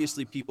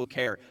 obviously people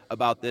care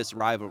about this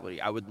rivalry.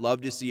 I would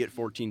love to see it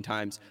 14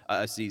 times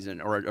a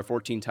season or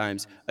 14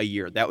 times a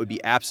year. That would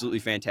be absolutely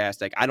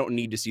fantastic. I don't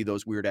need to see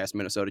those weird-ass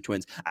Minnesota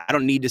Twins. I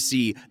don't need to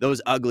see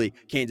those ugly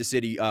Kansas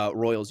City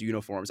Royals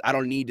uniforms. I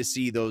don't need to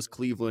see those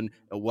Cleveland,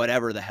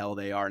 whatever the hell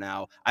they are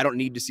now. I don't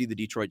need to see the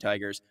Detroit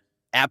Tigers.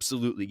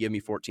 Absolutely, give me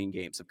 14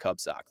 games of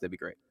Cubs Sox. That'd be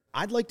great.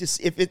 I'd like to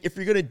see, if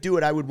you're going to do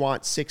it, I would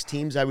want 6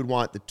 teams. I would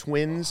want the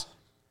Twins,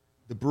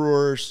 the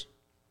Brewers,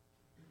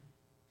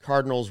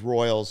 Cardinals,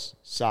 Royals,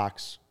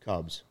 Sox,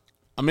 Cubs.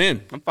 I'm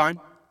in. I'm fine.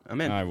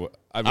 I'm in.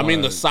 I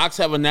mean, the Sox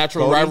have a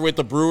natural rivalry with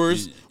the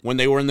Brewers when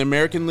they were in the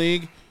American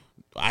League.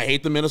 I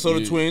hate the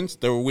Minnesota Twins.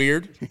 They were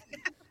weird.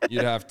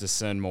 You'd have to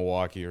send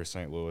Milwaukee or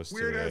St. Louis to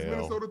Weird-ass the AL.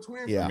 Minnesota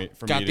Twins. Yeah.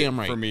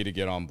 For me to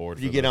get on board.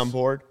 You get on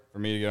board? For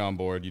me to get on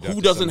board, you'd have Who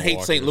to doesn't send hate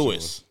Milwaukee St. or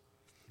Louis?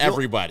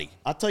 Everybody.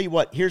 I'll tell you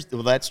what.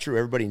 That's true.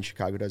 Everybody in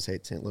Chicago does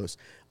hate St. Louis.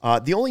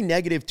 The only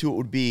negative to it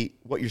would be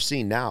what you're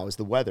seeing now is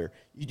the weather.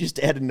 You just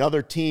add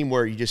another team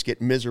where you just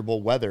get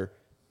miserable weather.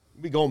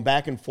 We'll be going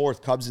back and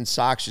forth. Cubs and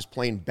Sox just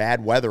playing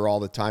bad weather all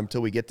the time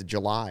until we get to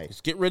July.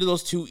 Just get rid of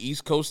those 2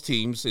 East Coast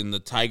teams in the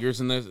Tigers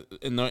and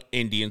the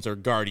Indians or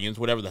Guardians,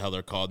 whatever the hell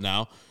they're called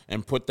now,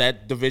 and put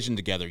that division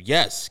together.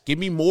 Yes, give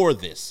me more of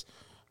this.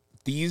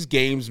 These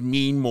games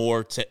mean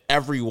more to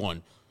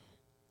everyone.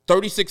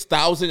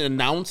 36,000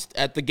 announced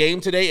at the game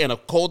today and a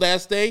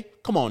cold-ass day?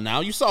 Come on now.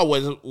 You saw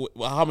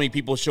how many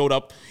people showed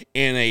up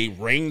in a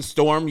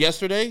rainstorm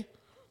yesterday?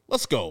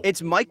 Let's go.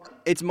 It's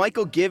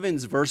Michael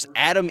Givens versus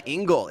Adam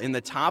Engel in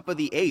the top of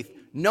the 8th.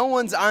 No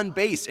one's on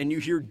base, and you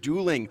hear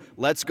dueling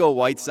 "Let's go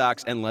White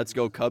Sox" and "Let's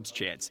go Cubs"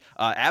 chants.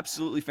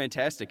 Absolutely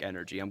fantastic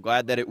energy. I'm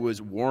glad that it was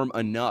warm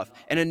enough.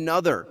 And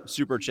another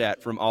super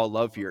chat from All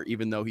Love here,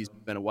 even though he's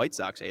been a White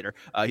Sox hater.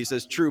 He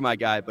says, "True, my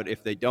guy, but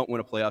if they don't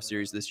win a playoff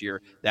series this year,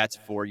 that's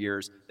 4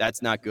 years.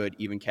 That's not good.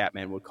 Even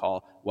Catman would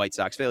call White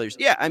Sox failures."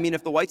 Yeah, I mean,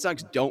 if the White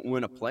Sox don't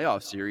win a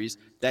playoff series,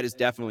 that is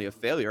definitely a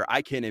failure.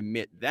 I can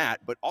admit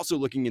that, but also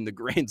looking in the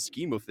grand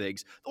scheme of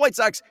things, the White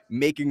Sox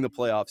making the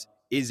playoffs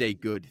is a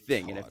good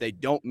thing. And if they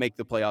don't make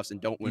the playoffs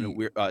and don't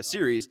win a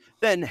series,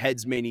 then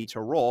heads may need to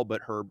roll,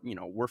 but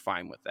we're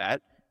fine with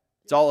that.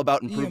 It's all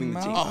about improving the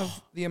team.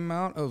 The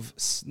amount of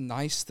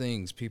nice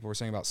things people were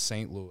saying about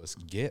St. Louis,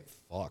 get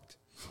fucked.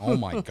 Oh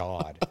my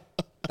God.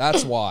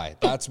 That's why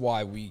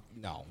we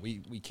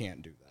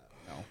can't do that.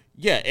 No.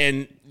 Yeah,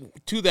 and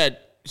to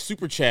that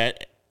super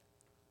chat,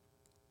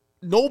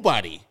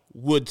 nobody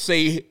would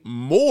say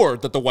more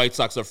that the White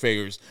Sox are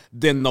failures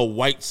than the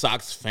White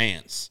Sox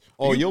fans.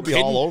 Oh, you'll be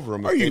all over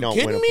them if they don't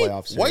win a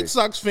playoff series. White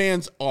Sox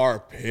fans are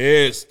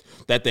pissed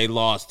that they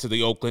lost to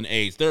the Oakland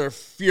A's. They're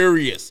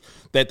furious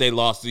that they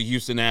lost to the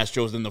Houston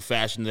Astros in the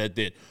fashion that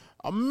did.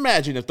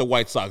 Imagine if the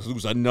White Sox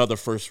lose another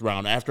first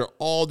round after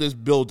all this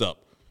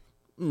buildup.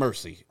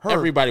 Mercy.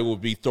 Everybody would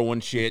be throwing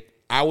shit.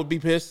 I would be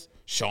pissed.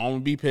 Sean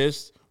would be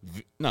pissed.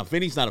 No,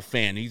 Vinny's not a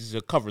fan. He's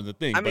covering the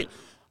thing. But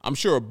I'm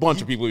sure a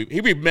bunch of people,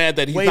 he'd be mad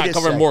that he's not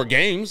covering more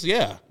games.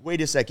 Yeah. Wait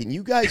a second.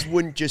 You guys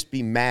wouldn't just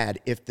be mad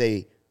if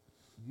they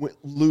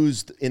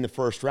lose in the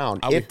first round.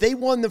 If they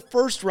won the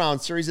first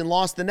round series and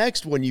lost the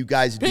next one, you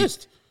guys would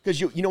pissed. Because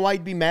you know why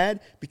you'd be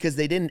mad? Because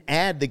they didn't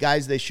add the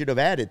guys they should have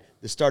added.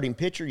 The starting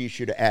pitcher you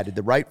should have added.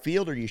 The right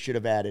fielder you should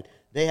have added.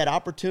 They had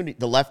opportunity.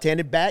 The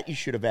left-handed bat you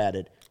should have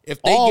added.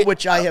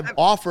 Which I have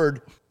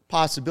offered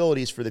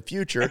possibilities for the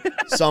future.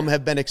 Some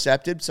have been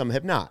accepted. Some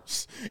have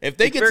not. If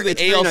they get to the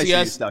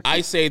ALCS,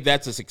 I say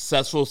that's a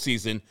successful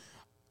season.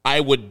 I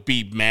would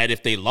be mad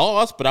if they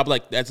lost, but I'm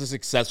like, that's a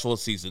successful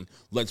season.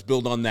 Let's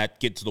build on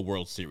that, get to the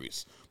World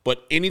Series.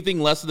 But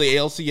anything less of the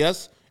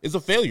ALCS is a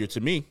failure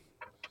to me.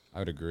 I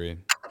would agree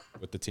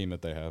with the team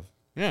that they have.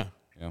 Yeah.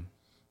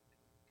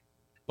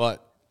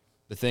 But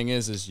the thing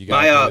is you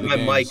got my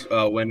mic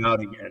went out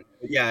again.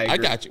 Yeah, I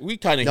got you. We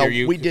kind of hear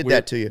you. We did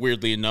that to you.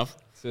 Weirdly enough.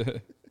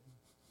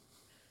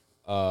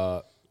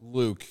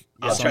 Luke,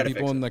 some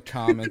people in the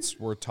comments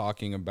were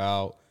talking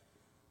about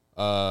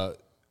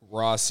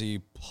Rossi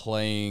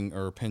playing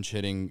or pinch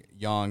hitting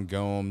Yan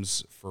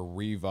Gomes for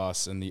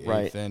Rivas in the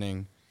 8th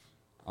inning.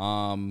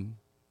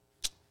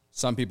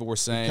 Some people were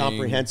saying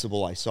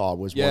incomprehensible. I saw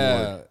was one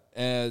word.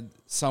 And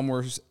some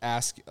were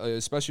asking,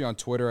 especially on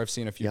Twitter. I've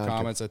seen a few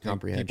comments. I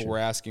think people were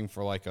asking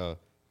for like a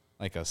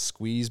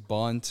squeeze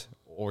bunt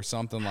or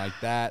something like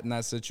that in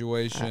that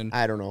situation.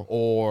 I don't know.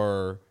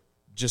 Or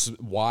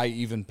just why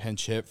even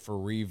pinch hit for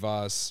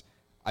Rivas.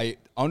 I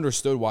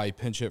understood why he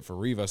pinch hit for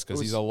Rivas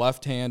because he's a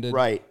left-handed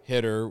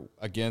hitter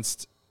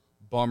against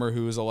Bummer,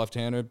 who is a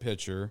left-handed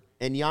pitcher.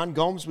 And Yan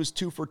Gomes was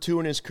 2 for 2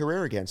 in his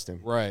career against him.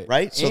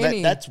 Right. So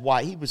that's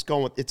why he was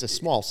going with, it's a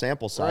small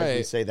sample size.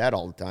 We say that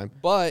all the time.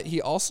 But he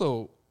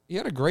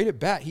had a great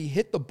at-bat. He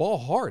hit the ball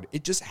hard.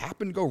 It just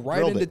happened to go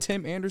right into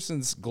Tim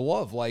Anderson's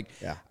glove.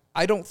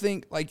 I don't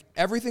think,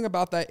 everything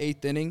about that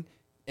 8th inning,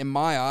 in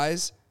my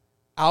eyes,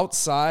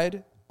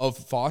 outside of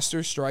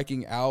Foster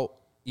striking out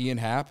Ian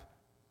Happ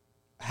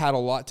had a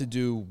lot to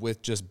do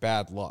with just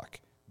bad luck,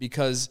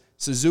 because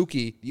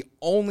Suzuki, the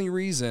only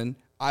reason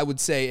I would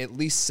say at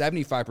least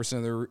 75%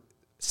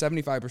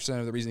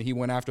 of the reason he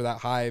went after that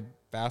high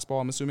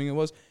fastball, I'm assuming it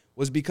was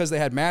because they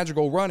had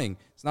Madrigal running.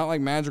 It's not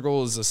like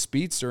Madrigal is a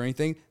speedster or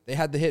anything. They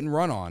had the hit and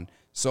run on.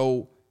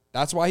 So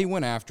that's why he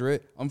went after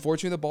it.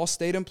 Unfortunately, the ball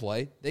stayed in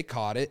play. They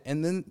caught it,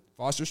 and then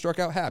Foster struck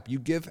out Happ. You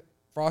give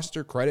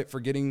Foster credit for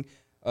getting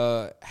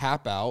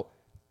Happ out,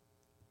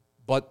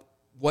 but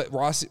what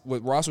Ross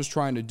was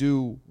trying to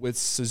do with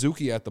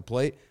Suzuki at the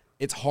plate,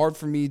 it's hard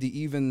for me to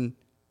even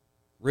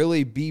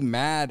really be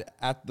mad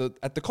at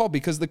the call,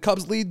 because the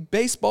Cubs lead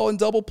baseball in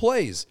double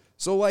plays.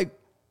 So, like,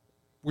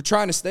 we're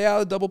trying to stay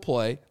out of double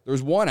play.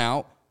 There's one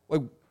out.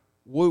 Like,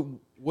 what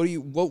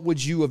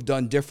would you have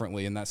done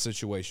differently in that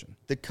situation?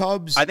 The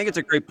Cubs. I think it's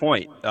a great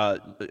point,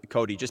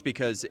 Cody, just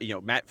because,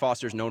 Matt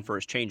Foster's known for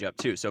his changeup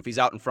too. So if he's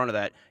out in front of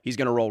that, he's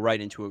going to roll right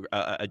into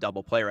a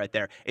double play right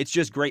there. It's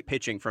just great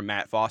pitching from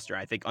Matt Foster.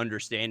 I think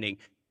understanding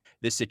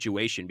this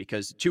situation,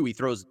 because he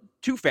throws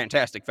two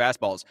fantastic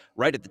fastballs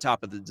right at the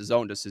top of the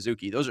zone to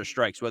Suzuki. Those are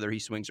strikes, whether he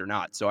swings or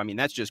not. So, I mean,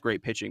 that's just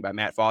great pitching by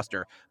Matt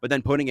Foster. But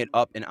then putting it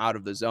up and out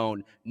of the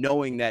zone,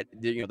 knowing that,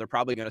 they're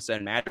probably going to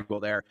send Madrigal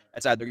there.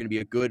 That's either going to be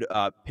a good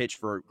pitch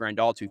for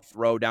Grandal to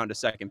throw down to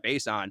second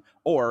base on,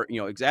 or,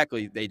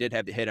 exactly, they did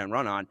have the hit and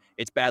run on.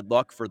 It's bad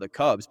luck for the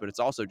Cubs, but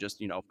it's also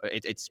just,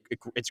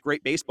 it's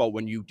great baseball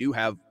when you do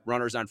have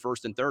runners on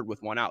first and third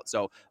with one out.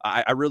 So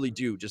I really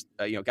do just,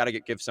 got to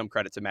give some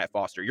credit to Matt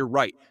Foster. You're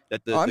right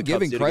that the I'm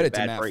giving credit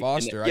to Matt Foster.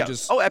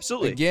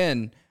 Absolutely.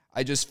 Again,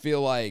 I just feel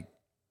like,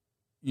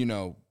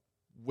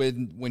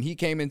 when he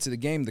came into the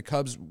game, the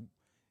Cubs,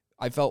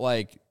 I felt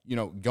like,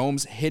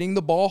 Gomes hitting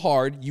the ball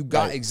hard. You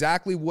got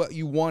exactly what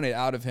you wanted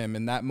out of him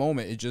in that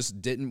moment. It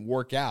just didn't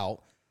work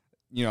out,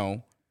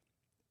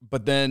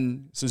 But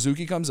then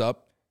Suzuki comes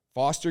up.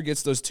 Foster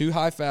gets those two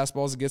high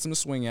fastballs and gets him to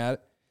swing at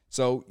it.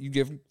 So you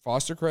give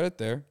Foster credit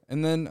there.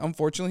 And then,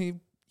 unfortunately,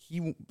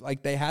 he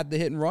they had the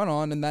hit and run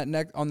on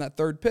that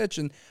third pitch.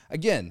 And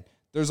again,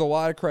 there's a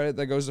lot of credit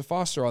that goes to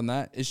Foster on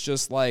that. It's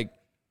just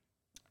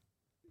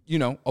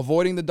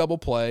avoiding the double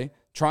play,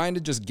 trying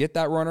to just get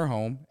that runner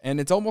home. And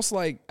it's almost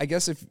like, I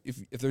guess if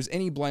there's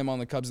any blame on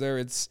the Cubs there,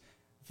 is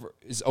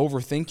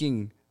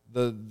overthinking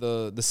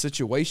the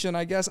situation,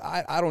 I guess.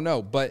 I don't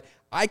know. But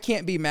I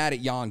can't be mad at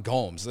Yan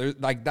Gomes.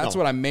 That's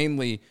what I'm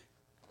mainly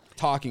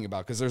talking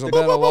about, because there's been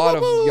a lot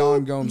of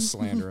Yan Gomes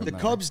slander. The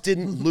Cubs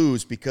didn't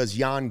lose because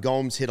Yan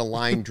Gomes hit a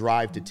line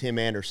drive to Tim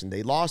Anderson.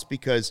 They lost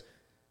because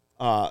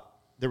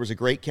there was a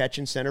great catch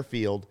in center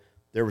field,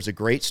 there was a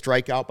great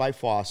strikeout by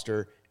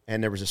Foster,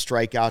 and there was a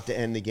strikeout to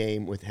end the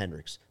game with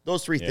Hendricks.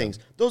 Those three things.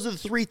 Those are the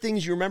three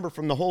things you remember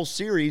from the whole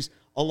series,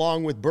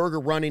 along with Berger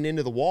running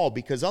into the wall,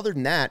 because other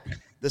than that,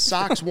 the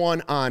Sox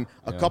won on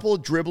a couple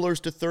of dribblers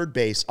to third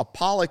base, a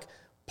Pollock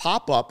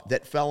pop-up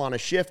that fell on a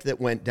shift that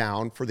went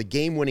down for the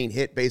game-winning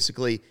hit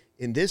basically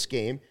in this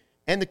game,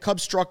 and the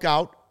Cubs struck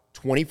out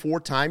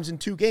 24 times in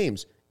 2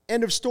 games.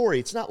 End of story.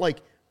 It's not like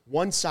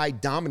one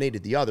side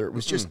dominated the other. It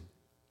was just,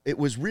 it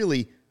was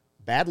really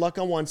bad luck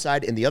on one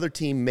side, and the other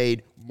team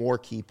made more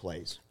key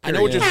plays. I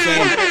know what you're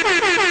saying.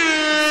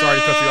 Sorry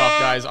to cut you off,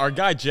 guys. Our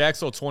guy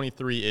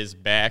Jaxo23 is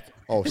back.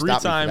 3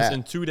 times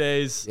in 2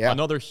 days. Yeah.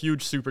 Another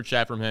huge super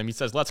chat from him. He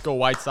says, "Let's go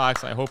White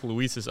Sox. I hope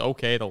Luis is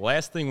okay. The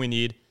last thing we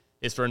need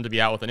is for him to be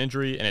out with an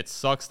injury, and it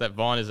sucks that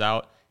Vaughn is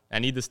out. I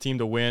need this team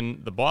to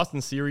win the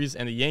Boston series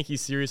and the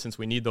Yankees series since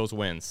we need those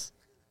wins."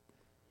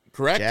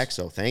 Correct.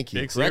 Jaxo, thank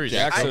you. Big series.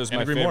 Jaxo is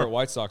my favorite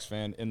White Sox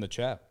fan in the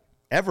chat.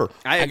 Ever.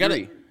 I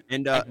agree.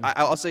 And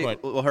I'll say,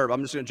 well, Herb,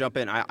 I'm just going to jump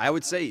in. I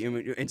would say,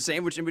 and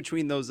sandwiched in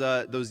between those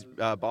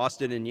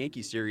Boston and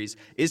Yankee series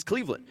is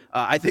Cleveland.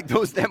 I think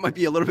that might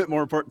be a little bit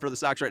more important for the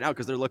Sox right now,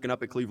 because they're looking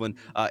up at Cleveland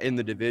in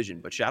the division.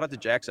 But shout out to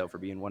Jaxo for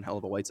being one hell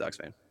of a White Sox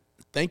fan.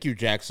 Thank you,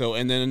 Jaxo.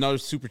 And then another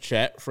super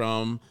chat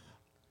from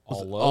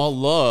All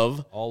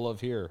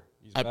Love here.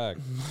 He's back.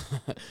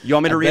 You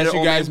want me to read it?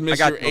 You guys missed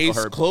your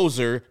ace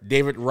closer,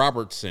 David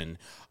Robertson.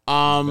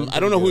 I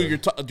don't know who you're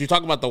do you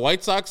talk about the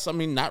White Sox? I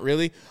mean, not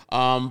really.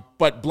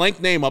 But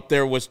Blank Name up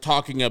there was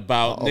talking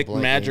about Nick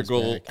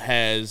Madrigal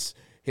has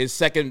his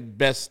second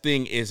best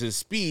thing is his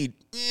speed.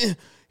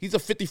 He's a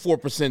 54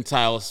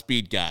 percentile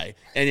speed guy.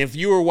 And if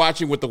you were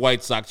watching with the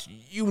White Sox,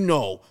 you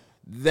know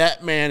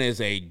that man is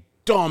a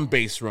dumb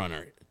base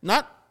runner.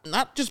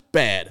 Not just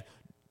bad,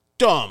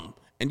 dumb.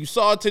 And you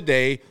saw it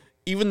today.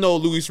 Even though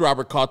Luis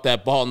Robert caught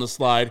that ball on the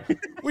slide,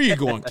 where you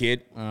going,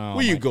 kid?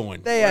 Where you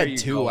going? They had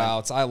 2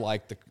 outs. I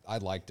liked him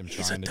trying to do it.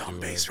 He's a dumb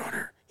base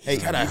runner.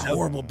 He's got a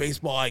horrible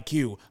baseball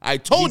IQ. I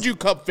told you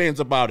Cub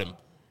fans about him.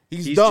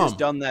 He's dumb. Just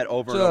done that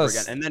over and over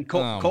again. And then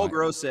Cole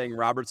Gross saying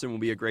Robertson will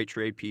be a great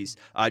trade piece.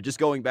 Just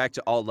going back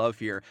to All Love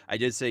here, I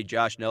did say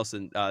Josh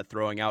Nelson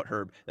throwing out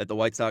Herb that the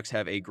White Sox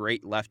have a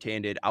great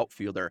left-handed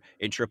outfielder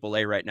in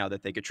AAA right now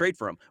that they could trade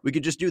for him. We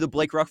could just do the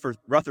Blake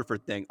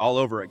Rutherford thing all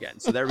over again.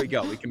 So there we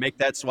go. We can make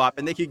that swap,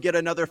 and they could get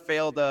another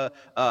failed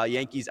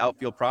Yankees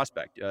outfield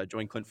prospect,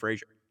 join Clint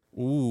Frazier.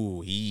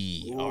 Ooh,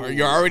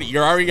 you're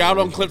already out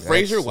on Clint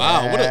Frazier.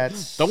 Wow, what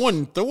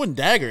throwing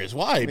daggers.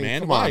 Why, man?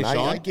 Come on,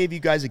 I gave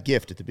you guys a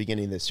gift at the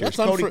beginning of this series.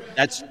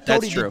 That's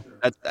true.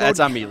 That's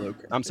on me,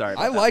 Luke. I'm sorry.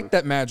 I like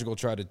that Magical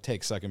tried to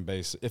take second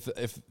base.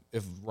 If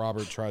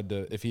Robert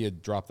if he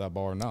had dropped that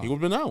ball or not, he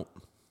would have been out.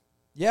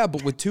 Yeah,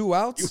 but with 2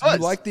 outs, you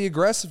like the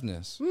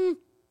aggressiveness.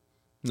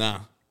 Nah.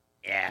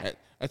 Yeah.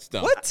 That's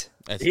dumb. What?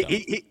 That's dumb.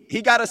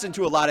 He got us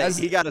into a lot of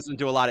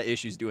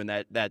issues doing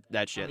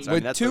that shit. So,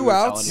 with that's 2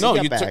 outs, no,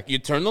 you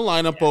turn the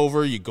lineup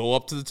over, you go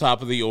up to the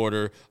top of the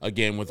order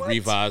again with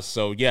Rivas.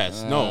 So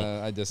yes,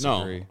 I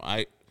disagree. No,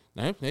 I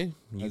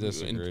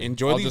disagree.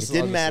 Enjoy these. It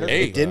didn't matter.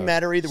 It didn't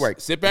matter either way.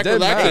 Sit back,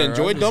 relax, and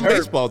enjoy dumb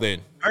baseball.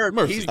 Then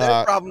he's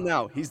their problem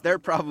now. He's their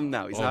problem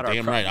now. He's not our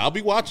damn problem. right. I'll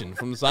be watching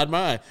from the side of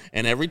my eye,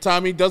 and every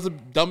time he does a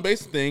dumb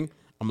base thing,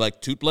 I'm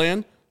like,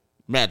 Tootland,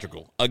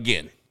 Magical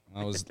again.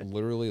 That was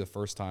literally the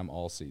first time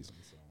all season.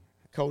 So.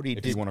 Cody,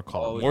 if you want to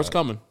call it, more's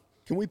coming.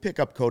 Can we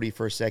pick up Cody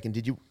for a second?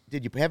 Did you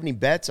have any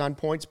bets on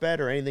PointsBet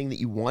or anything that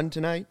you won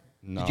tonight?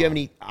 No. Did you have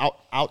any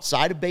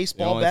outside of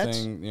baseball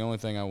bets? The only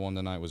thing I won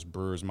tonight was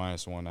Brewers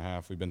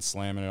 -1.5. We've been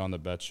slamming it on the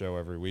bet show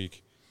every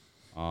week.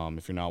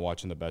 If you're not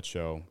watching the bet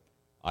show,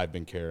 I've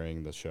been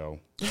carrying the show.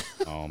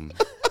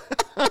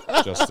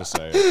 Just to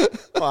say it.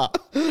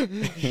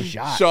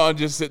 Sean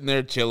just sitting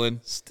there chilling.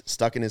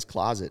 Stuck in his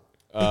closet.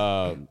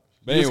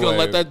 But you just going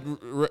to let that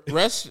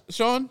rest,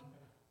 Sean?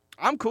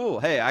 I'm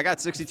cool. Hey, I got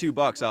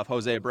 $62 off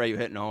Jose Abreu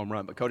hitting a home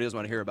run, but Cody doesn't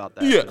want to hear about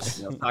that.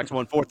 Yes. Sox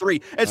won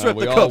 4-3. It's with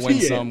we the all Cubs.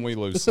 win some, we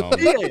lose some.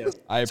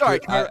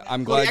 Sorry,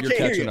 I'm glad you're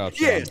catching up,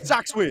 Sean. Yeah,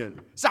 Sox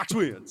win. Sox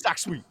sweep.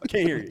 I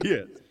can't hear you.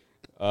 Yeah.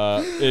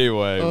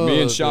 Anyway,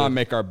 me and Sean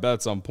make our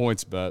bets on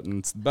PointsBet, and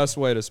it's the best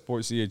way to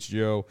support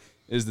CHGO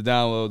is to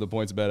download the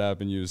PointsBet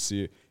app and use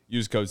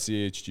code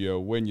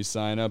CHGO. When you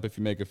sign up, if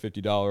you make a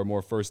 $50 or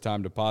more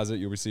first-time deposit,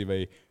 you'll receive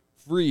a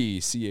free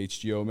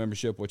CHGO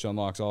membership, which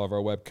unlocks all of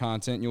our web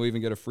content. You'll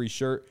even get a free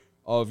shirt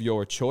of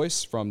your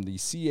choice from the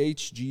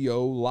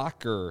CHGO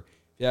locker.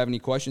 If you have any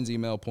questions,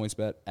 email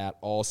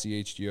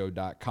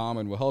pointsbet@allchgo.com,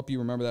 and we'll help you.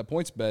 Remember that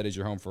PointsBet is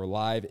your home for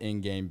live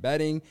in-game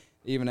betting.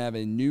 They even have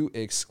a new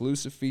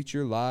exclusive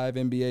feature, live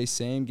NBA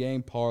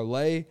same-game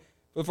parlay.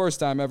 For the first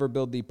time ever,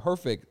 build the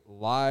perfect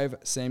live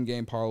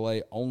same-game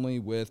parlay only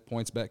with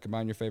PointsBet.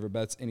 Combine your favorite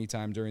bets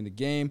anytime during the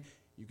game.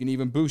 You can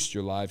even boost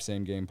your live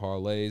same-game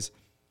parlays.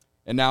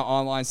 And now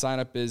online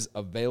sign-up is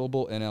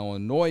available in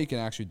Illinois. You can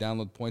actually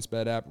download the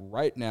PointsBet app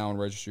right now and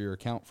register your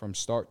account from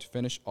start to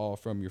finish, all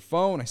from your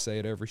phone. I say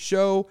it every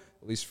show,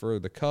 at least for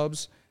the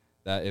Cubs,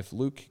 that if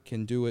Luke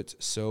can do it,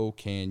 so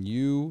can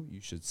you.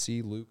 You should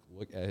see Luke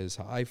look at his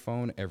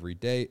iPhone every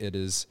day. It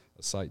is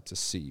a sight to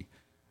see.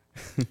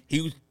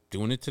 He was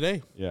doing it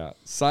today. Yeah.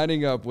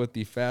 Signing up with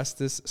the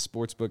fastest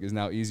sportsbook is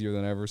now easier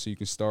than ever, so you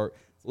can start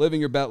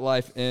living your bet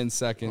life in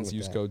seconds.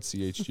 Use code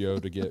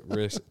CHGO to get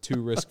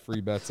two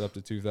risk-free bets up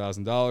to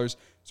 $2,000.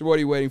 So what are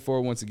you waiting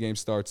for? Once the game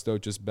starts,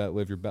 don't just bet.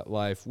 Live your bet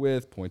life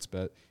with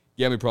PointsBet.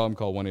 Gambling problem,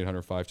 call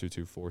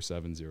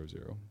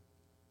 1-800-522-4700.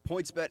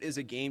 PointsBet is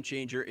a game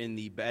changer in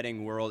the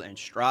betting world, and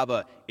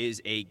Strava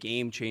is a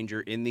game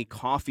changer in the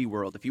coffee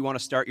world. If you want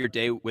to start your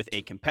day with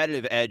a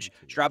competitive edge,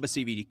 Strava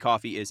CBD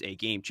coffee is a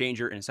game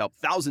changer and has helped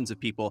thousands of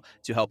people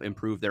to help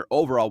improve their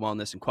overall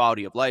wellness and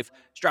quality of life.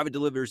 Strava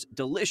delivers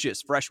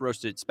delicious, fresh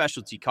roasted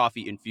specialty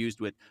coffee infused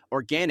with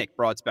organic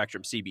broad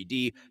spectrum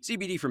CBD.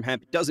 CBD from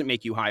hemp doesn't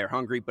make you high or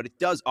hungry, but it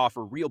does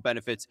offer real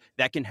benefits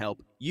that can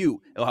help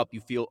you. It'll help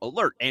you feel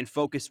alert and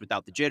focused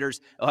without the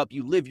jitters. It'll help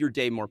you live your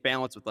day more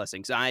balanced with less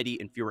anxiety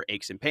and fewer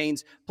aches and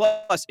pains.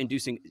 Plus,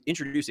 introducing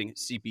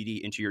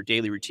CBD into your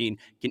daily routine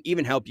can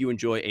even help you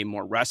enjoy a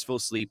more restful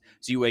sleep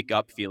so you wake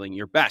up feeling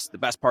your best. The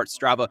best part,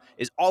 Strava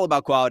is all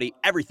about quality.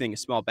 Everything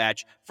is small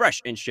batch,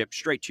 fresh and shipped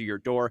straight to your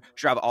door.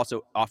 Strava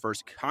also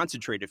offers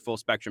concentrated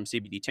full-spectrum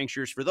CBD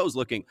tinctures for those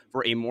looking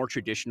for a more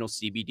traditional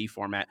CBD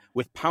format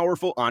with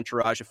powerful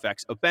entourage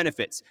effects of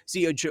benefits.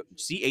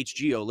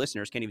 CHGO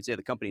listeners, can't even say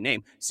the company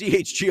name,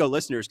 CHGO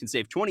listeners can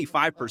save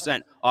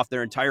 25% off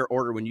their entire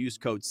order when you use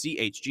code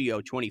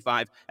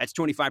CHGO25. That's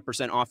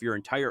 25% off your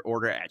entire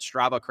order at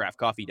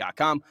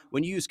StravaCraftCoffee.com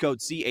when you use code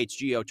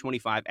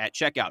CHGO25 at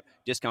checkout.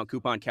 Discount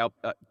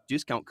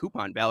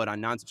coupon valid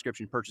on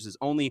non-subscription purchases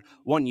only.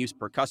 One use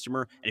per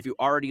customer. And if you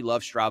already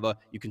love Strava,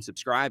 you can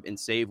subscribe and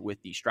save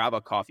with the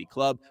Strava Coffee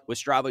Club. With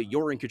Strava,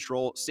 you're in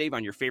control. Save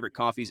on your favorite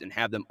coffees and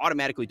have them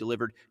automatically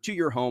delivered to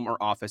your home or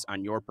office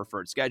on your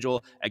preferred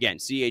schedule. Again,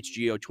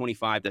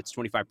 CHGO25. That's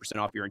 25%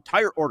 off your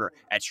entire order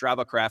at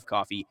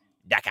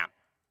StravaCraftCoffee.com.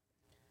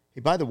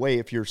 Hey, by the way,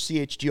 if you're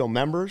CHGO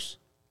members,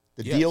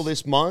 the deal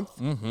this month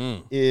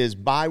is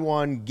buy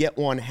one, get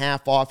one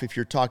half off if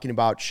you're talking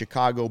about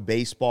Chicago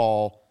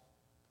baseball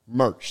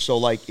merch. So,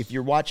 like, if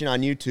you're watching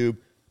on YouTube,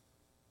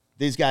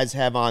 these guys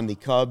have on the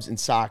Cubs and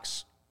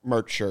Sox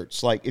merch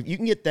shirts. Like, if you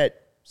can get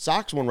that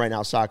Sox one right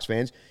now, Sox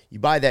fans, you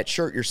buy that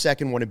shirt, your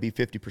second one would be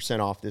 50%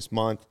 off this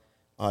month.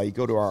 You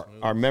go to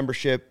our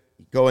membership,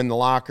 you go in the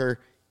locker,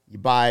 you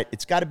buy it.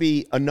 It's got to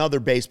be another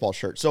baseball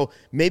shirt. So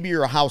maybe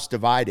you're a house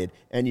divided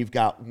and you've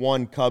got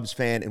one Cubs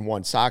fan and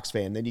one Sox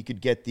fan. Then you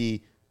could get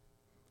the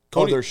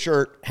their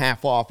shirt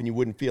half off, and you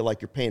wouldn't feel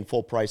like you're paying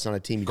full price on a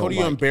team you don't like.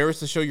 Cody, you embarrassed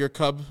to show your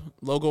Cub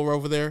logo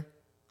over there?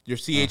 Your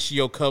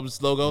CHGO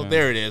Cubs logo? Yeah.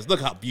 There it is.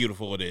 Look how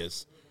beautiful it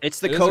is. It's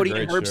the Cody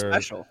and Herb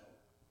special.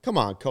 Come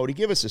on, Cody,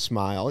 give us a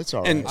smile. It's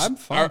all right. And I'm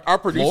fine. Our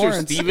producer,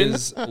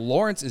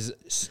 Lawrence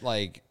is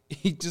like,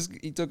 he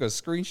took a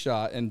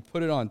screenshot and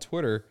put it on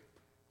Twitter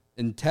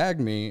and tagged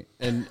me,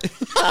 and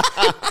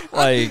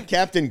like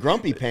Captain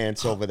Grumpy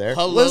Pants over there.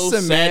 Hello,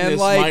 listen, sadness, man,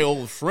 like, my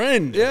old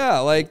friend. Yeah,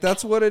 like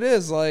that's what it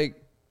is.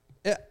 Like,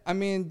 I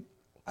mean,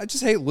 I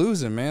just hate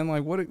losing, man.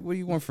 Like, what do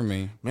you want from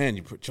me? Man,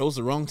 you chose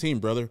the wrong team,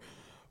 brother.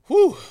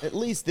 Whew. At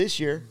least this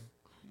year.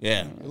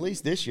 Yeah. At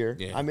least this year.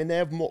 Yeah. I mean, they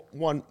have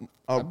won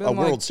a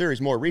World Series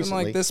more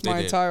recently. I've been like this my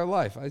entire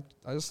life. I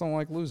just don't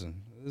like losing.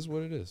 It is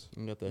what it is.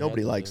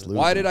 Nobody likes losing.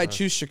 Why did I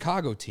choose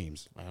Chicago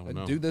teams? I don't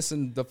know. Do this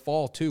in the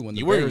fall, too, when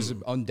the Bears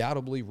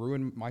undoubtedly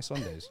ruin my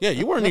Sundays. Yeah,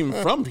 you weren't even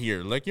from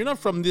here. Like, you're not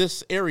from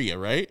this area,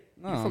 right?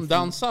 No, you're from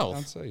down south.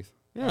 Down south.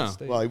 Yeah.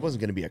 Well, he wasn't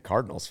going to be a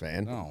Cardinals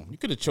fan. No. You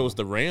could have chose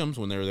the Rams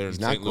when they were there in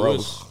St.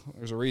 Louis.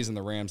 There's a reason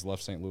the Rams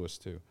left St. Louis,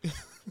 too.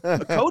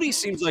 Cody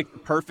seems like the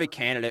perfect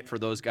candidate for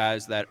those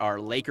guys that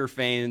are Laker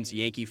fans,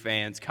 Yankee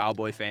fans,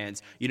 Cowboy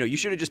fans. You know, you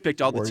should have just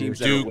picked all the teams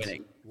that are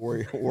winning.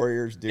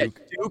 Warriors, Duke.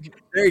 Yeah,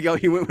 Duke. There you go.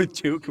 He went with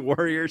Duke,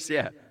 Warriors.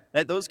 Yeah.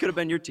 Those could have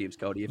been your teams,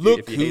 Cody.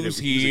 Look who's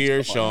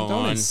here, Sean.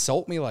 Don't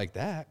insult me like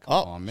that. Come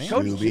on, man.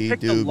 Cody, you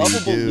picked a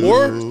lovable.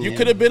 Or you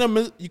could have been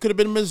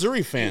a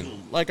Missouri fan,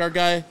 like our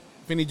guy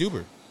Vinny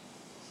Duber.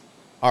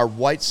 Our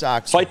White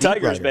Sox fight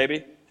Tigers,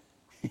 baby.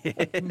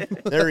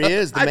 There he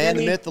is, the man,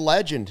 the myth, the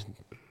legend.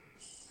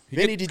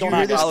 Vinny, did you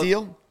hear this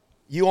deal?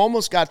 You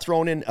almost got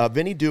thrown in.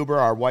 Vinny Duber,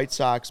 our White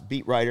Sox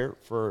beat writer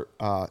for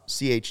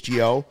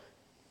CHGO,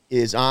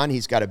 is on.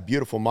 He's got a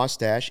beautiful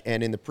mustache.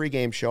 And in the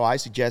pregame show, I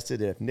suggested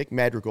that if Nick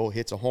Madrigal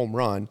hits a home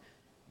run,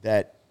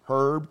 that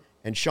Herb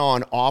and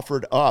Sean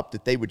offered up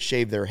that they would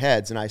shave their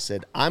heads. And I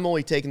said, I'm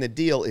only taking the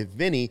deal if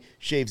Vinny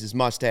shaves his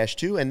mustache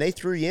too. And they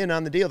threw you in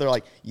on the deal. They're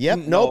like, yep,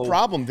 no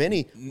problem,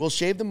 Vinny. We'll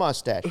shave the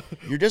mustache.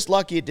 You're just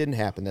lucky it didn't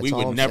happen. That's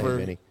all I'm saying, Vinny. We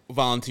would never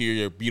volunteer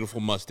your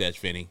beautiful mustache,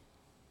 Vinny.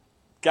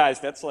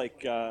 Guys, that's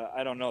like,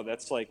 I don't know,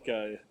 that's like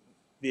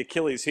the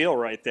Achilles heel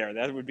right there.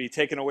 That would be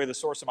taking away the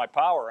source of my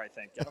power, I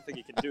think. I don't think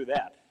you can do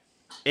that.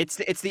 It's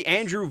the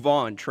Andrew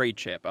Vaughn trade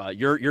chip.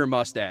 Your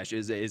mustache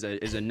is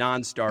a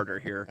non-starter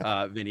here,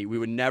 Vinny. We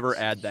would never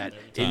add that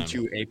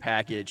into a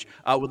package.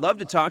 Would love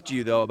to talk to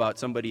you though about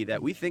somebody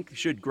that we think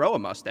should grow a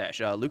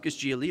mustache, Lucas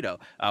Giolito.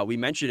 We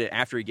mentioned it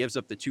after he gives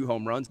up the 2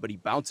 home runs, but he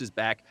bounces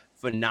back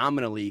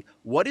phenomenally.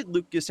 What did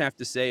Lucas have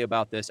to say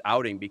about this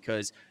outing?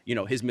 Because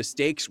his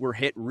mistakes were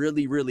hit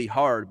really, really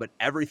hard, but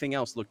everything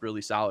else looked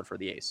really solid for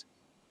the Ace.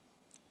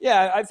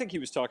 Yeah, I think he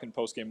was talking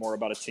post-game more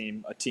about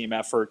a team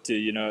effort.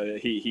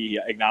 He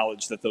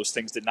acknowledged that those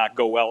things did not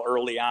go well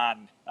early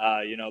on.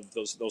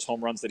 Those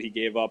home runs that he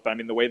gave up. I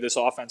mean, the way this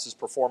offense is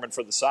performing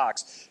for the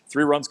Sox,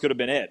 3 runs could have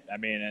been it. I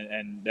mean,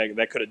 and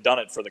that could have done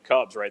it for the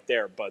Cubs right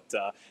there. But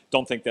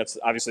don't think it's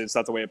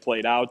not the way it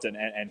played out.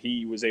 And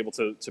he was able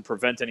to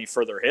prevent any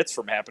further hits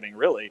from happening,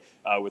 really,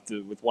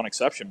 with one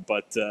exception.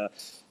 But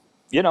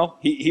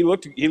he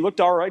looked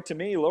all right to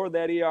me. He lowered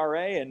that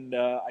ERA, and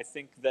I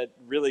think that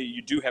really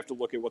you do have to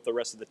look at what the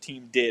rest of the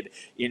team did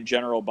in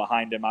general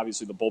behind him.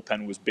 Obviously, the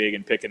bullpen was big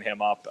in picking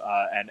him up,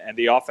 and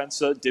the offense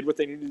did what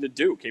they needed to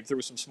do. Came through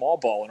with some small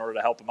ball in order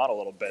to help him out a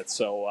little bit.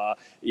 So,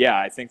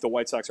 I think the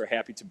White Sox are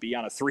happy to be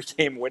on a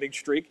 3-game winning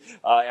streak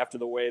after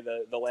the way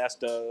the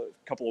last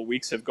couple of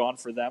weeks have gone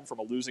for them from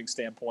a losing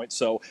standpoint.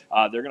 So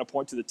they're going to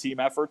point to the team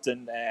effort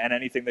and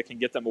anything that can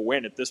get them a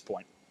win at this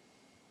point.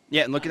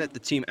 Yeah, and looking at the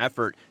team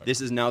effort,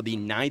 this is now the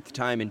 9th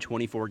time in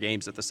 24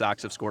 games that the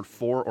Sox have scored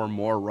 4 or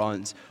more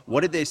runs. What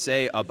did they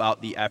say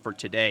about the effort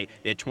today?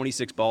 They had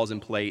 26 balls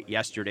in play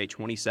yesterday,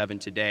 27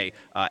 today.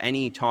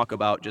 Any talk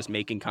about just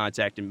making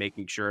contact and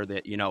making sure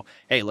that,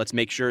 hey, let's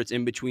make sure it's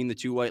in between the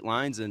 2 white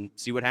lines and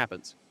see what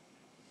happens?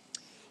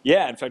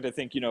 Yeah, in fact, I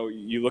think,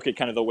 you look at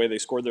kind of the way they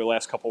scored their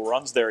last couple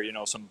runs there,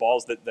 some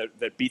balls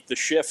that beat the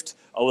shift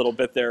a little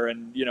bit there.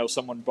 And,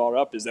 someone brought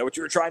up, is that what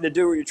you were trying to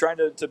do? Were you trying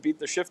to beat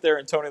the shift there?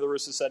 And Tony La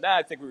Russa said,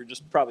 I think we were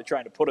just probably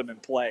trying to put him in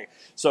play.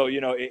 So,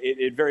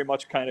 it very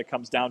much kind of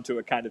comes down to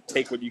a kind of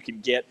take what you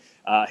can get,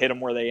 hit them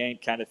where they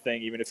ain't kind of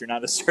thing, even if you're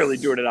not necessarily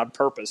doing it on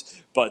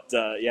purpose. But,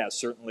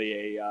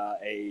 certainly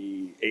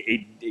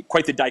a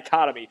quite the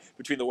dichotomy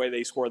between the way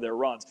they score their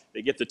runs.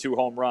 They get the 2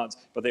 home runs,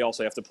 but they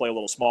also have to play a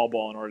little small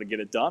ball in order to get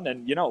it done.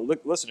 And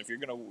listen, if you're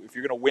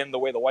gonna win the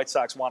way the White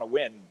Sox want to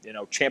win,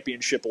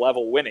 championship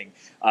level winning,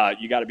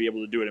 you got to be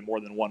able to do it in more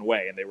than one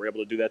way, and they were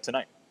able to do that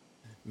tonight.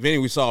 Vinny,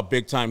 we saw a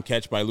big time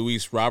catch by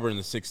Luis Robert in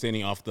the 6th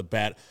inning off the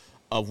bat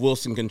of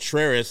Wilson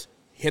Contreras.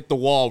 Hit the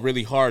wall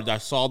really hard. I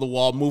saw the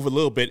wall move a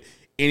little bit.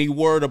 Any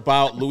word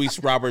about Luis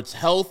Robert's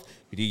health?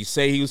 Did he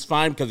say he was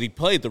fine because he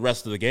played the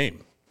rest of the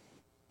game?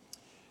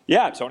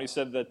 Yeah, Tony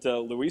said that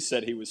Luis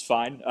said he was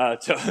fine.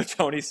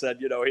 Tony said,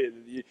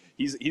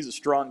 he's a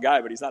strong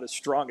guy, but he's not as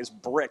strong as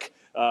Brick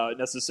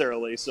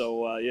necessarily.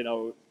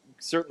 So,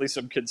 certainly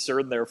some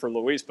concern there for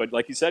Luis. But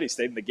like you said, he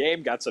stayed in the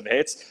game, got some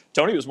hits.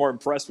 Tony was more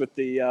impressed with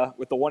the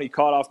one he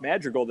caught off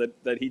Madrigal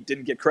that he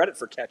didn't get credit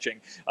for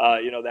catching.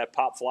 That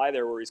pop fly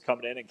there where he's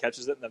coming in and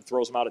catches it and then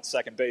throws him out at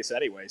second base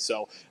anyway.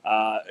 So,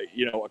 a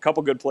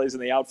couple good plays in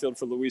the outfield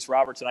for Luis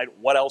Robert tonight.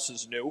 What else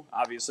is new?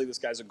 Obviously, this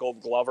guy's a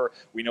Gold Glover.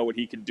 We know what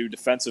he can do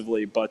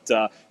defensively, but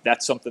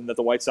that's something that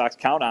the White Sox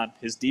count on,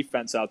 his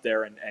defense out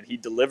there, and he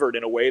delivered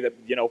in a way that,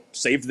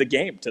 saved the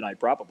game tonight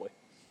probably.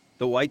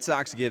 The White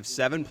Sox give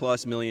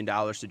 $7+ million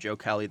to Joe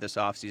Kelly this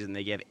offseason.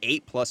 They give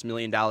 $8+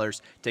 million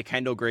to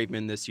Kendall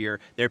Graveman this year.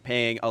 They're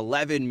paying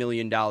 $11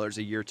 million a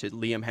year to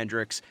Liam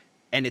Hendriks,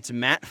 and it's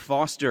Matt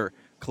Foster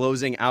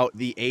closing out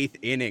the 8th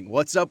inning.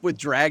 What's up with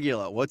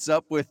Dragula? What's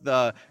up with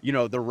the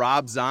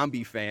Rob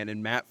Zombie fan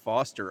and Matt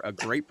Foster? A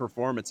great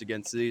performance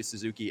against Seiya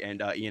Suzuki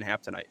and Ian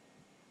Happ tonight.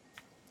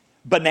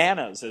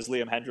 Bananas, as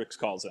Liam Hendriks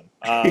calls him.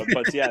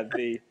 But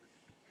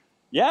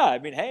yeah,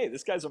 hey,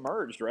 this guy's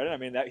emerged, right? I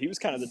mean, he was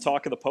kind of the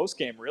talk of the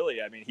postgame,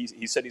 really. I mean,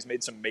 he said he's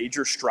made some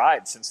major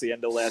strides since the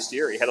end of last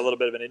year. He had a little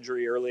bit of an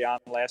injury early on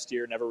last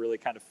year, never really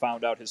kind of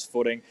found out his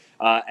footing.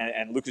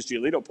 And Lucas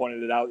Giolito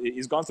pointed it out.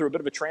 He's gone through a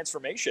bit of a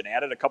transformation,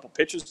 added a couple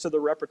pitches to the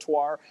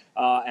repertoire,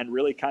 and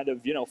really kind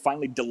of,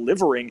 finally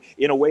delivering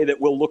in a way that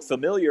will look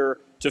familiar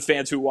to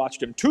fans who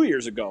watched him 2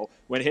 years ago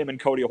when him and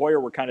Cody Hoyer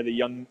were kind of the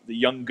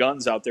young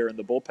guns out there in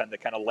the bullpen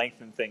that kind of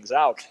lengthened things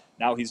out.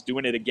 Now he's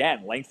doing it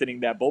again,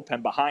 lengthening that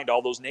bullpen behind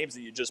all those names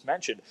that you just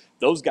mentioned.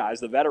 Those guys,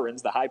 the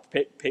veterans, the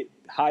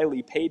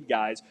highly paid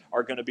guys,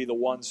 are going to be the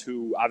ones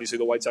who obviously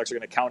the White Sox are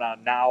going to count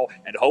on now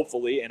and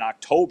hopefully in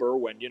October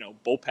when,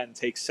 bullpen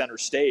takes center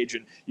stage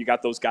and you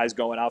got those guys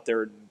going out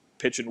there and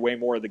pitching way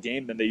more of the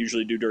game than they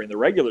usually do during the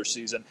regular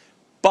season.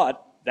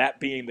 But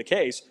that being the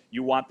case,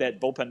 you want that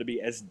bullpen to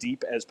be as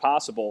deep as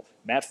possible.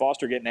 Matt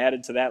Foster getting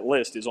added to that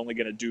list is only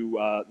going to do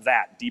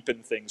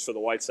deepen things for the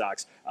White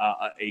Sox.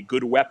 A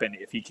good weapon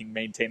if he can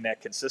maintain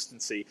that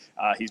consistency.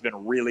 He's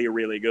been really,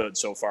 really good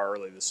so far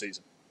early this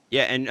season.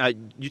 Yeah,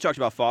 and you talked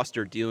about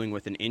Foster dealing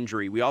with an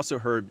injury. We also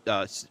heard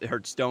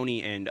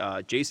Stoney and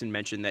Jason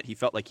mention that he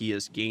felt like he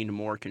has gained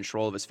more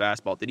control of his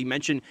fastball. Did he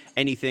mention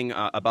anything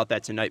about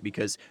that tonight?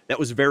 Because that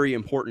was very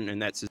important in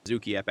that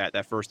Suzuki at-bat,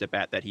 that first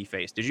at-bat that he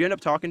faced. Did you end up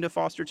talking to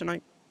Foster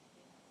tonight?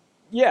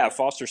 Yeah,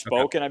 Foster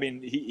spoke, and I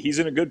mean, he's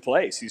in a good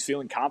place. He's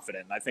feeling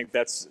confident, and I think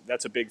that's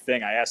a big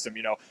thing. I asked him,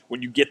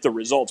 when you get the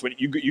results, when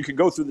you can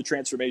go through the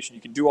transformation,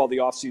 you can do all the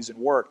off-season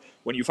work.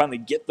 When you finally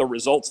get the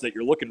results that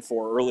you're looking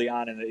for early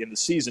on in the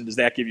season, does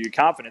that give you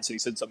confidence? And he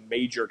said it's a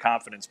major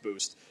confidence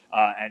boost,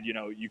 and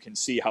you can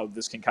see how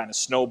this can kind of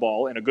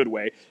snowball in a good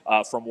way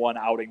from one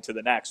outing to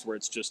the next, where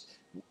it's just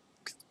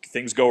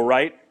things go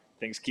right.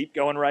 Things keep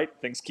going right,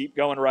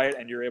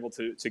 and you're able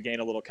to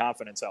gain a little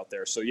confidence out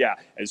there. So, yeah,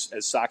 as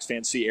Sox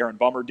fans see Aaron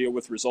Bummer deal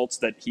with results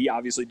that he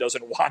obviously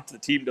doesn't want, the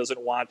team doesn't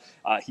want,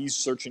 he's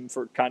searching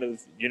for kind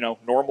of,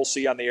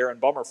 normalcy on the Aaron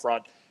Bummer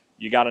front.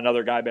 You got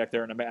another guy back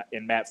there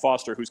in Matt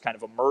Foster who's kind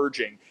of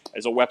emerging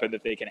as a weapon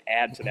that they can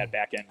add to that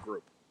back-end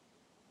group.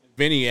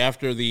 Vinny,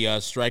 after the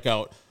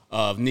strikeout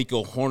of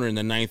Nico Hoerner in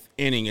the 9th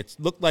inning, it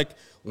looked like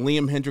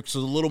Liam Hendriks was a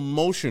little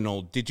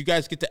emotional. Did you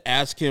guys get to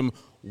ask him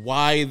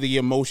why the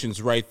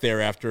emotions right there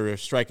after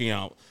striking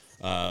out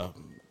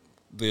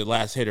the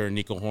last hitter,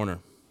 Nico Hoerner?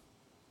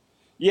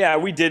 Yeah,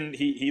 we didn't.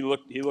 He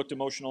looked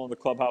emotional in the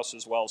clubhouse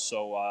as well.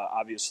 So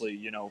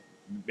obviously,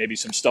 maybe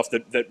some stuff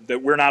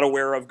that we're not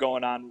aware of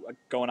going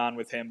on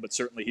with him, but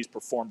certainly he's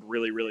performed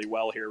really, really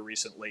well here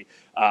recently,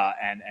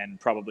 and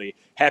probably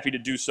happy to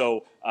do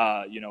so,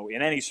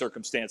 in any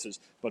circumstances.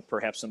 But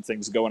perhaps some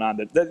things going on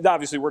that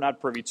obviously we're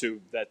not privy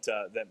to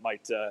that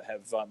might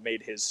have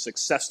made his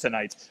success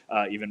tonight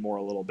even more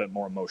a little bit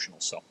more emotional.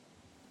 So,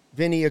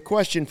 Vinny, a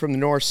question from the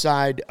north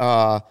side.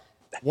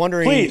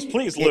 Wondering,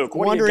 please, Luke.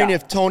 Wondering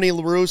if Tony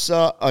La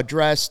Russa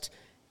addressed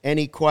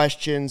any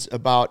questions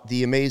about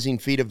the amazing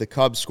feat of the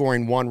Cubs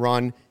scoring one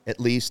run at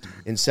least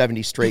in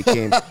 70 straight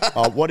games.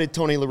 What did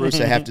Tony La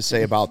Russa have to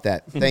say about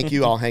that? Thank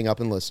you. I'll hang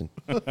up and listen.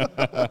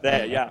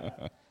 Yeah.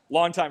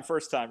 Long time,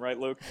 first time, right,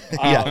 Luke?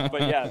 Yeah.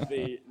 But yeah,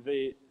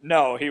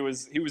 no, he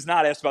was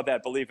not asked about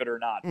that, believe it or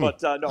not.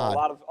 But no,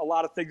 a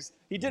lot of things.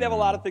 He did have a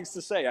lot of things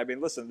to say. I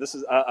mean, listen, this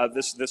is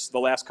this the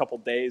last couple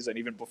days, and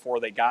even before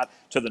they got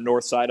to the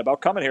north side,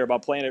 about coming here,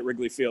 about playing at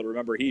Wrigley Field.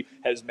 Remember, he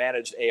has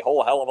managed a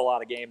whole hell of a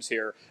lot of games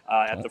here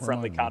at the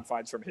friendly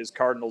confines from his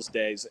Cardinals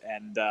days,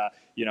 and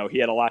he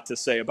had a lot to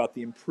say about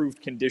the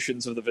improved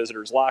conditions of the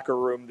visitors' locker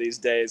room these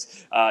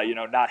days.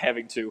 Not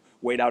having to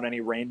wait out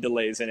any rain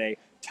delays in a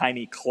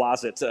tiny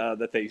closet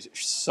that they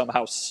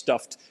somehow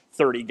stuffed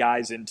 30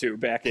 guys into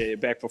back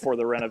before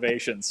the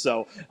renovations.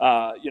 So,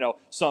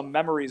 some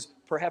memories,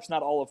 perhaps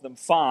not all of them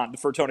fond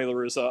for Tony La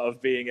Russa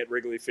of being at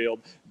Wrigley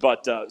Field,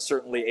 but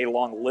certainly a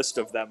long list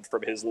of them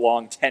from his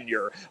long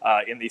tenure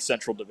in the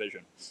Central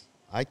Division.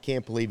 I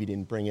can't believe you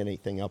didn't bring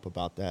anything up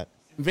about that.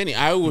 Vinny,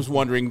 I was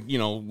wondering,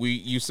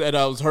 you said it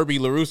was Herbie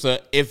La Russa,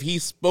 if he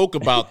spoke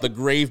about the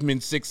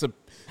Graveman six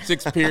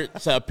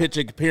pitch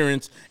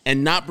appearance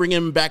and not bring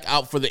him back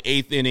out for the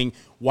 8th inning,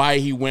 why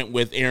he went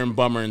with Aaron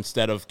Bummer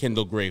instead of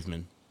Kendall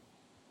Graveman.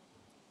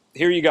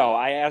 here you go.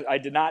 I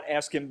did not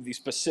ask him the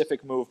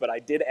specific move, but I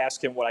did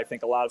ask him what I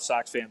think a lot of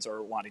Sox fans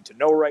are wanting to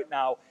know right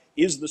now.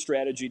 Is the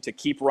strategy to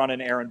keep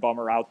running Aaron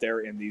Bummer out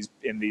there in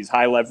these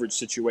high leverage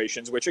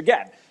situations, which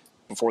again,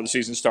 before the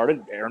season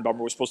started, Aaron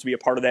Bummer was supposed to be a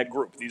part of that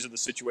group. These are the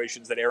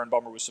situations that Aaron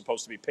Bummer was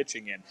supposed to be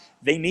pitching in.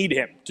 They need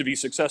him to be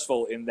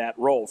successful in that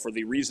role for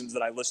the reasons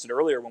that I listed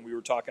earlier when we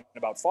were talking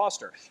about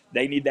Foster.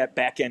 They need that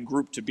back-end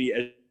group to be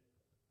as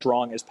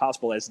strong as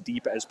possible, as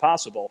deep as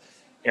possible.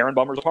 Aaron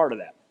Bummer's a part of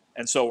that.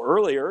 And so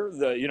earlier,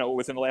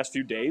 within the last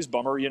few days,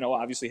 Bummer,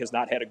 obviously has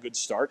not had a good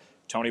start.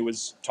 Tony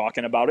was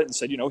talking about it and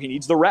said, he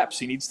needs the reps.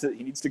 He needs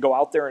to go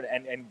out there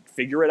and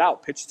figure it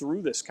out, pitch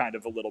through this kind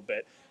of a little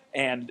bit.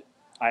 And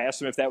I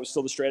asked him if that was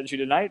still the strategy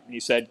tonight, and he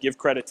said, give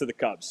credit to the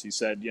Cubs. He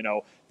said,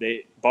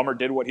 Bummer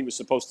did what he was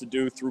supposed to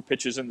do, threw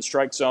pitches in the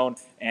strike zone,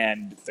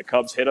 and the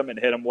Cubs hit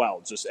him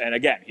well. And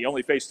again, he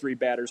only faced 3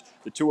 batters.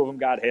 The 2 of them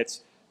got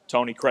hits.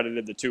 Tony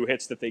credited the 2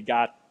 hits that they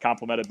got,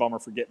 complimented Bummer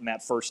for getting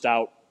that first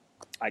out.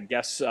 I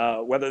guess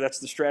whether that's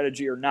the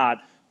strategy or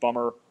not,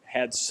 Bummer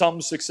had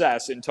some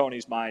success in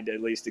Tony's mind,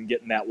 at least in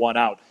getting that one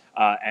out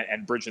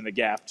and bridging the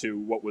gap to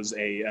what was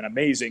an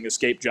amazing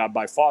escape job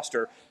by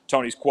Foster.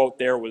 Tony's quote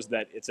there was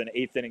that it's an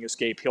 8th inning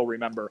escape he'll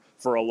remember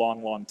for a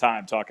long, long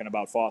time, talking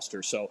about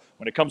Foster. So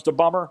when it comes to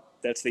Bummer,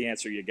 that's the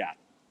answer you got.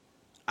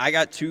 I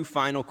got 2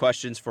 final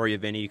questions for you,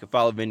 Vinny. You can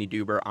follow Vinny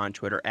Duber on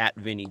Twitter at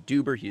Vinny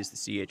Duber. He's the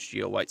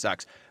CHGO White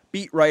Sox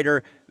beat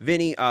writer.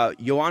 Vinny,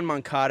 Yoan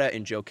Moncada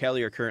and Joe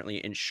Kelly are currently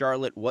in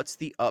Charlotte. What's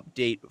the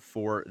update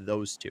for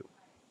those 2?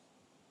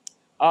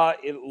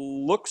 It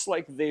looks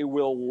like they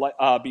will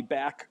be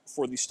back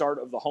for the start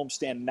of the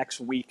homestand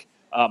next week.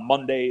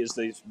 Monday is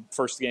the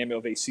first game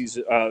of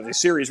the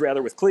series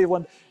with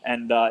Cleveland,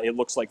 and it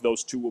looks like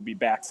those 2 will be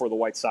back for the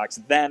White Sox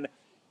then.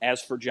 As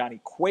for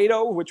Johnny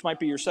Cueto, which might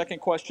be your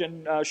second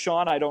question,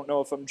 Sean, I don't know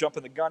if I'm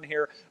jumping the gun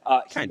here.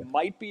 He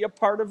might be a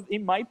part of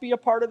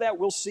that.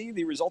 We'll see.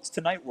 The results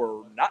tonight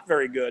were not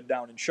very good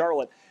down in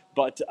Charlotte,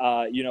 but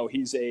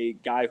he's a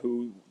guy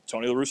who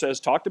Tony La Russa has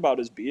talked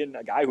about as being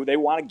a guy who they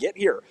want to get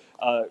here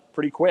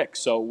pretty quick.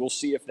 So we'll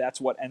see if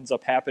that's what ends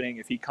up happening,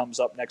 if he comes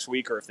up next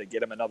week or if they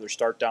get him another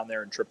start down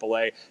there in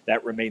AAA.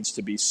 That remains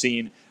to be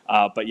seen.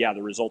 But yeah,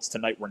 the results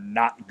tonight were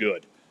not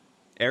good.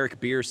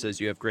 Eric Beer says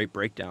you have great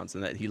breakdowns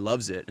and that he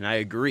loves it, and I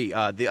agree.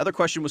 The other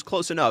question was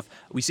close enough.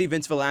 We see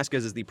Vince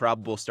Velasquez as the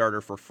probable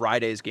starter for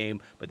Friday's game,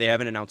 but they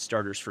haven't announced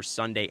starters for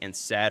Sunday and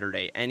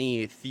Saturday.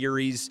 Any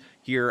theories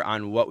here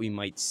on what we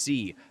might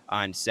see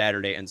on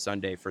Saturday and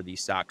Sunday for the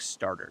Sox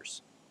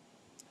starters?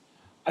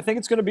 I think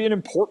it's going to be an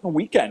important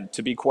weekend,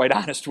 to be quite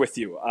honest with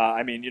you.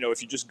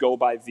 If you just go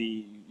by if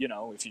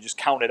you just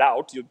count it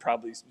out, you'd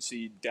probably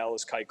see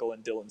Dallas Keuchel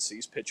and Dylan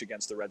Cease pitch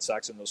against the Red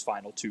Sox in those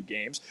final 2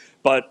 games.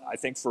 But I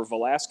think for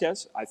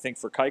Velasquez, I think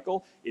for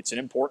Keuchel, it's an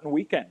important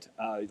weekend.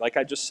 Like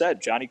I just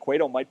said, Johnny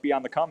Cueto might be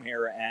on the come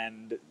here,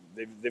 and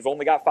they've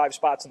only got 5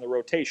 spots in the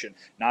rotation.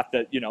 Not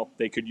that,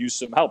 they could use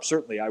some help.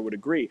 Certainly, I would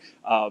agree.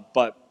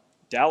 But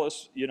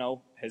Dallas,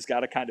 has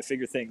got to kind of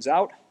figure things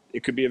out.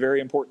 It could be a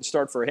very important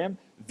start for him.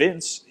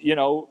 Vince,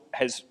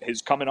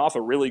 has coming off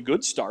a really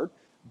good start,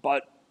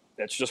 but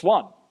that's just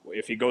one.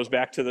 If he goes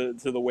back to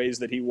the ways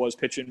that he was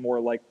pitching more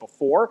like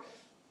before,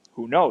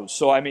 who knows?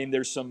 So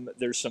there's some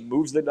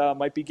moves that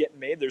might be getting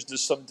made. There's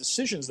just some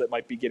decisions that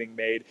might be getting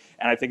made,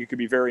 and I think it could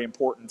be very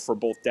important for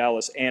both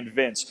Dallas and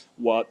Vince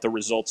what the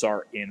results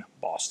are in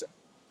Boston.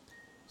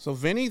 So,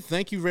 Vinny,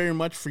 thank you very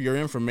much for your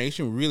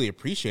information. We really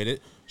appreciate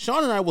it.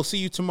 Sean and I will see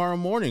you tomorrow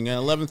morning at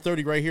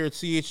 11:30 right here at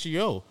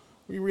CHGO.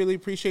 We really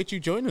appreciate you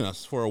joining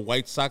us for a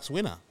White Sox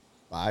winner.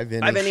 Bye,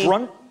 Vinny. Bye, Vinny.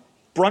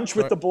 Brunch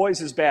with the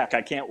boys is back.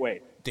 I can't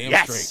wait.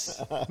 Damn straight.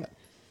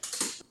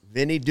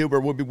 Vinny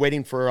Duber. We'll be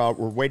waiting for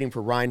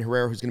Ryan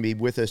Herrera, who's going to be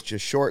with us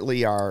just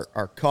shortly.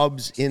 Our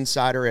Cubs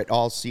insider at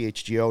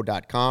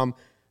allchgo.com.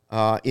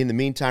 In the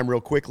meantime,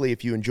 real quickly,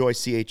 if you enjoy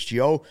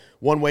CHGO,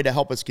 one way to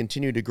help us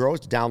continue to grow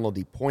is to download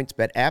the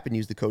PointsBet app and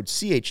use the code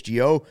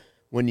CHGO.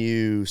 When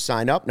you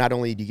sign up, not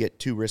only do you get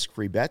 2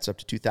 risk-free bets up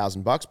to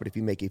 $2,000, but if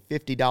you make a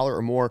 $50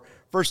 or more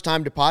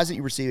first-time deposit,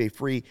 you receive a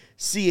free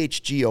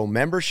CHGO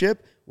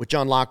membership, which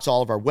unlocks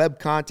all of our web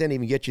content,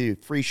 even get you a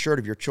free shirt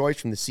of your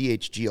choice from the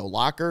CHGO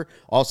locker.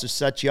 Also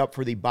sets you up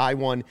for the buy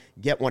one,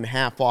 get one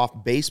half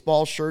off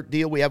baseball shirt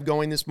deal we have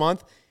going this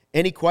month.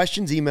 Any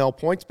questions, email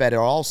pointsbet at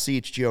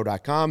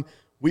allchgo.com.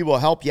 We will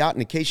help you out.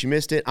 And in case you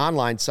missed it,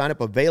 online sign-up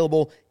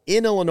available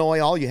in Illinois.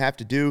 All you have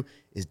to do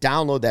is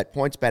download that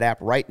PointsBet app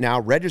right now,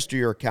 register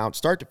your account,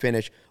 start to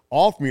finish,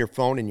 all from your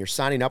phone, and you're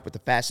signing up with the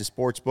fastest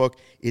sports book.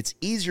 It's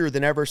easier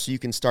than ever, so you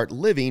can start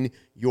living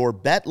your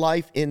bet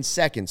life in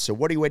seconds. So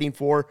what are you waiting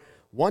for?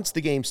 Once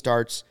the game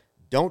starts,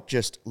 don't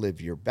just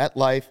live your bet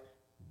life.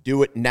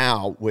 Do it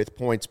now with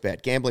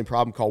PointsBet. Gambling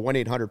problem, call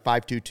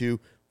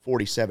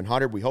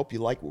 1-800-522-4700. We hope you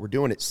like what we're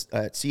doing at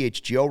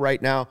CHGO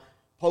right now.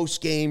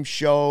 Post-game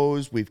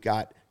shows. We've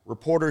got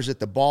reporters at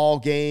the ball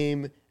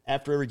game.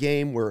 After every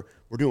game, we're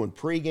doing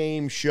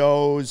pregame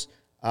shows.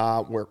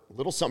 We're a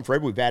little something for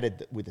everybody. We've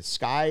added with the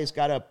Sky's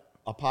got a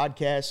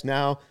podcast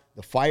now.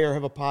 The Fire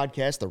have a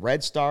podcast. The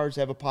Red Stars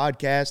have a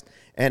podcast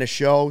and a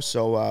show.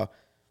 So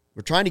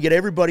We're trying to get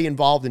everybody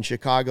involved in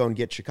Chicago and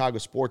get Chicago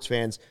sports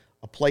fans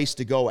a place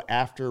to go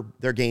after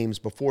their games,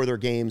 before their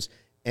games,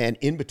 and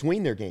in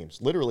between their games,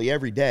 literally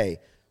every day.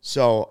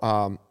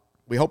 So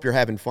we hope you're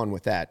having fun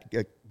with that.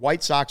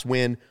 White Sox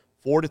win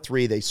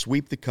 4-3. They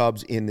sweep the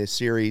Cubs in this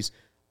series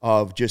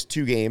of just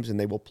 2 games, and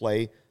they will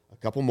play a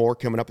couple more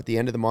coming up at the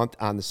end of the month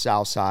on the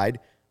south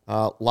side.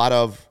 A lot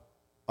of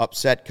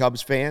upset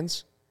Cubs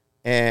fans,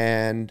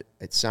 and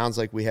it sounds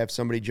like we have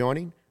somebody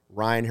joining.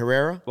 Ryan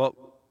Herrera. Well,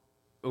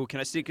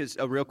 can I sneak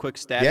a real quick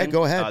stat? Yeah,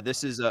 go ahead.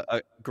 This is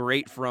a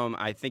great from,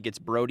 I think it's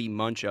Brody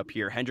Munch up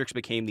here. Hendricks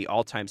became the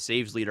all-time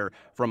saves leader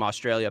from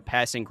Australia,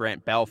 passing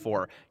Grant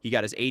Balfour. He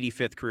got his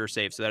 85th career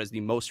save, so that is the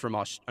most from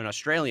an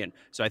Australian.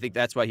 So I think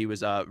that's why he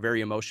was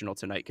very emotional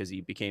tonight, because he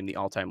became the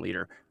all-time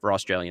leader for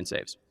Australian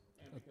saves.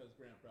 And because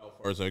Grant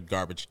Balfour is a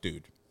garbage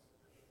dude.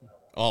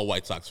 All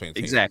White Sox fans.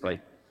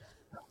 Exactly.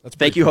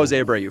 Thank you, cool. Jose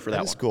Abreu, for that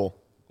one. That's cool.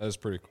 That is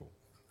pretty cool.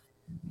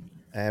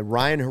 And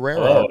Ryan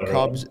Herrera,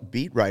 Cubs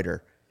beat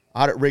writer,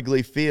 out at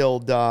Wrigley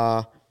Field.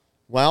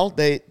 Well,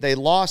 they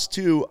lost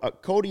to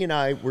Cody and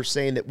I were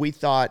saying that we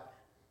thought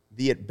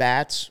the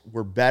at-bats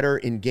were better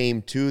in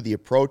Game 2. The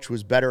approach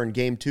was better in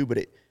Game 2, but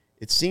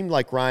it seemed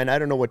like, Ryan, I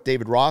don't know what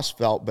David Ross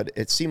felt, but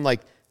it seemed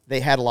like they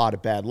had a lot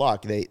of bad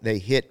luck. They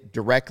hit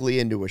directly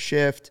into a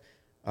shift.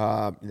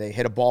 They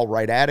hit a ball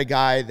right at a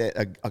guy.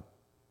 That a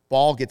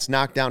ball gets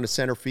knocked down to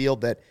center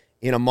field that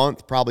in a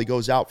month probably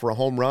goes out for a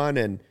home run,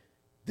 and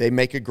they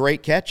make a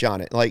great catch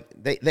on it. Like,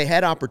 they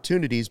had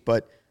opportunities,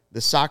 but the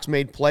Sox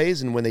made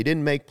plays, and when they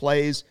didn't make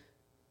plays,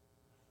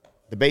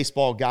 the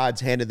baseball gods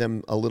handed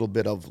them a little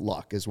bit of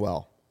luck as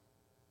well.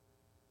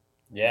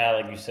 Yeah,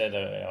 like you said,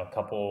 a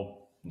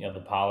couple,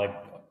 the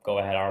Pollock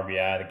go-ahead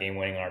RBI, the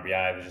game-winning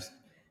RBI, was just,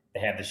 they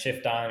had the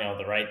shift on,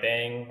 the right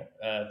thing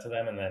to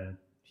them, and then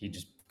he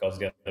just goes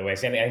the other way.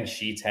 Same thing, I think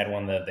Sheets had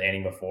one the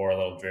inning before, a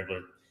little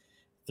dribbler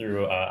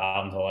through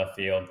out into left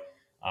field.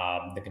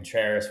 The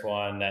Contreras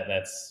one,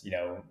 that's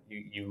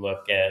you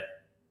look at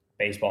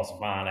Baseball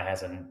Savant,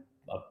 has a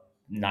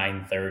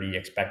 930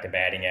 expected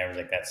batting average.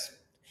 Like, that's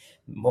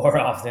more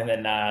often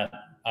than not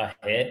a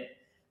hit.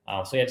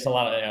 So yeah, just a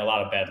lot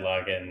of bad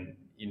luck, and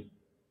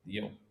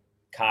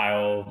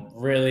Kyle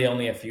really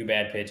only a few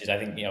bad pitches. I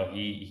think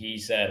he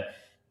said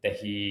that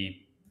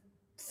he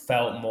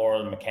felt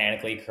more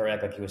mechanically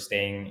correct, like he was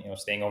staying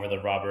over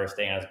the rubber,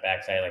 staying on his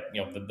backside. Like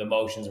the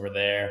motions were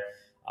there.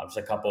 Just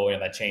a couple,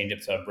 that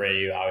changeup to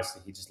Abreu.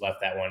 Obviously, he just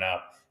left that one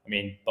up. I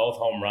mean, both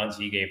home runs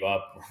he gave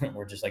up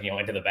were just like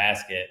into the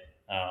basket.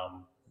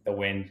 The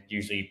wind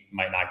usually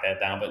might knock that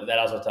down, but that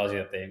also tells you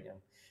that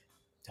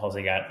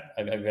Jose got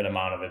a good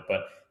amount of it.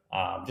 But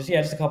just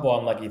a couple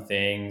unlucky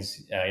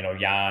things.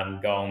 Yan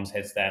Gomes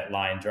hits that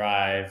line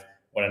drive,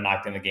 would have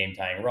knocked in the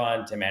game-tying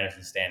run. Tim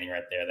Anderson standing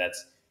right there.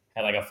 That's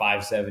had like a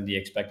 570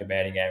 expected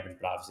batting average,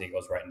 but obviously it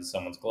goes right into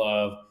someone's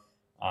glove.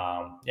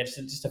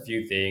 Just a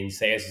few things.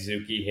 Seiya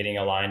Suzuki hitting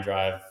a line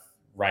drive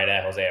right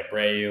at Jose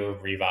Abreu.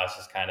 Rivas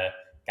just kind of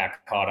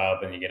got caught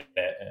up, and you get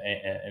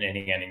an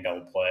inning-ending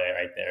double play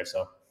right there.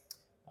 So,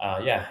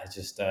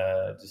 it's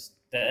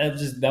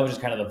that was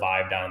just kind of the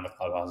vibe down in the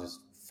clubhouse. Just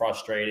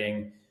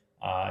frustrating.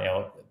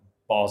 A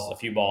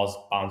few balls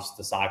bounced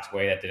the Sox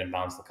way that didn't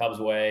bounce the Cubs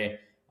way.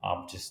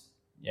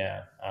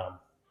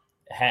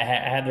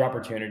 Had their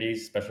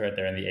opportunities, especially right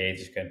there in the eighth,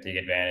 just couldn't take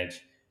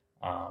advantage.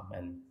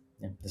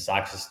 The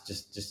Sox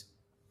just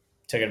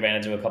took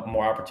advantage of a couple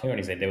more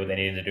opportunities. They did what they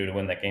needed to do to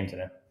win that game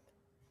today.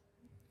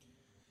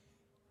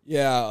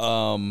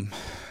 Yeah,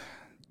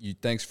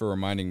 thanks for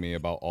reminding me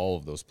about all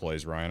of those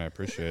plays, Ryan. I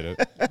appreciate it.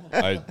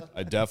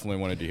 I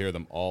definitely wanted to hear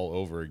them all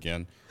over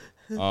again.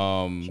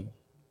 What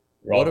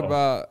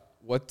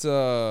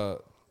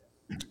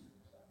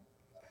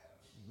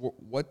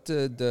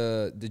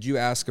did you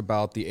ask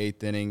about the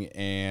eighth inning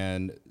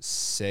and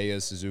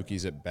Seiya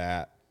Suzuki's at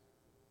bat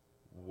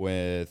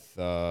with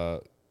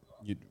I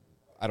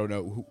don't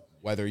know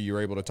whether you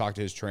were able to talk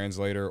to his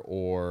translator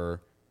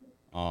or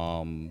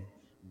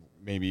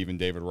maybe even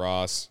David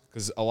Ross,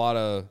 because a lot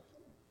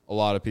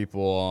of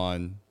people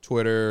on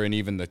Twitter and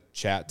even the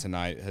chat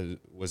tonight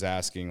was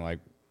asking, like,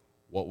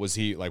 what was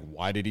he like?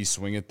 Why did he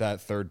swing at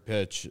that third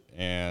pitch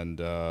and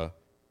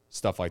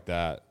stuff like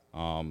that?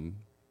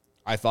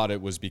 I thought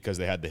it was because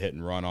they had the hit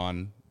and run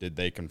on. Did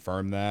they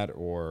confirm that,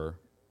 or?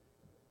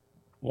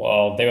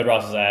 Well, David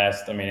Ross was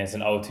asked. I mean, it's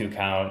an 0-2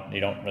 count. You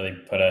don't really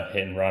put a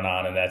hit and run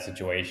on in that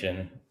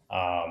situation.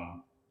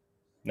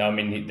 No, I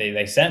mean,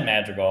 they sent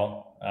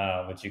Madrigal,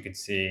 which you could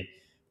see.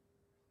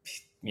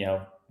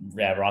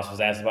 Ross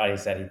was asked about it. He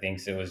said he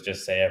thinks it was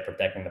just Seiya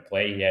protecting the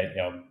plate. He had,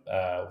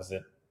 was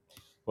it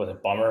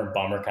Bummer?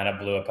 Bummer kind of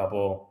blew a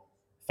couple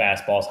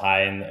fastballs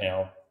high, and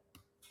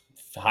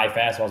high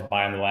fastballs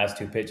by him the last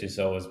two pitches.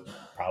 So it was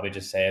probably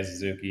just Seiya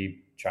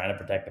Suzuki trying to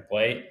protect the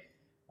plate.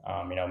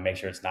 Make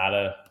sure it's not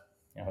a,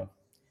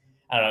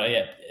 I don't know.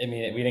 Yeah, I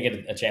mean, we didn't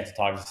get a chance to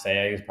talk to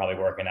Seiya. He was probably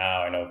working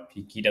out. I know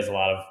he does a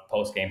lot of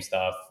post-game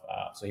stuff,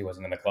 so he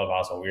wasn't in the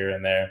clubhouse while we were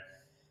in there.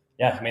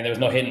 Yeah, I mean, there was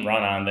no hit and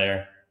run on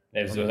there.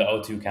 It was an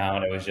 0-2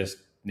 count. It was just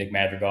Nick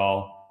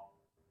Madrigal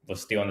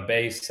was stealing the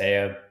base.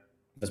 Seiya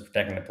was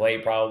protecting the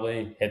plate,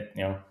 probably hit,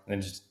 and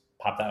then just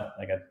popped out.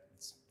 Like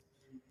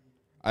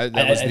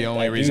that was the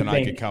only reason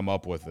I could come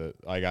up with it.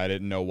 Like, I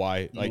didn't know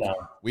why. Like, no.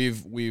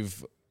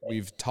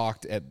 We've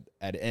talked at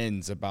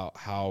ends about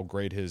how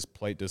great his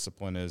plate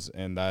discipline is,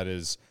 and that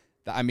is,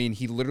 I mean,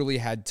 he literally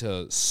had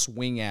to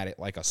swing at it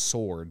like a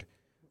sword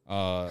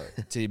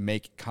to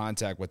make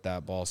contact with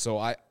that ball. So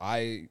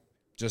I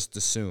just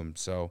assumed.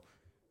 So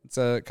it's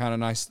kind of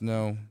nice to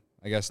know,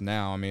 I guess,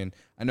 now. I mean,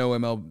 I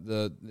know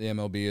the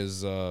MLB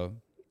is,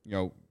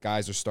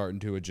 guys are starting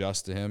to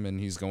adjust to him, and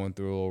he's going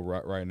through a little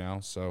rut right now.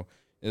 So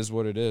it is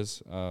what it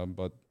is.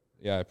 But,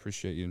 yeah, I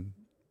appreciate you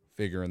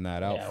figuring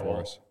that out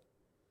for us.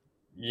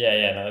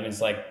 Yeah. No, I mean,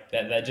 it's like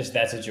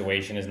that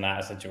situation is not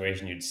a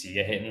situation you'd see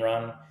a hit and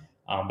run.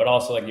 But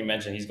also, like you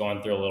mentioned, he's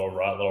going through a little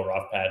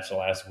rough patch the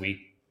last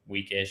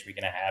week-ish, week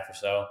and a half or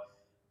so.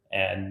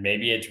 And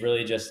maybe it's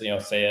really just,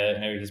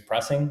 maybe he's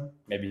pressing.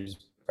 Maybe he's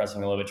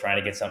pressing a little bit, trying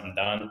to get something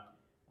done.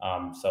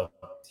 So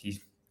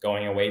he's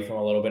going away from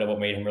a little bit of what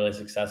made him really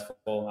successful.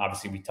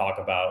 Obviously, we talk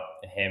about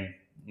him,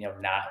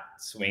 not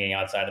swinging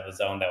outside of the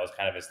zone. That was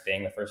kind of his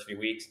thing the first few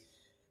weeks.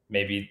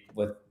 Maybe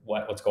with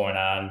what's going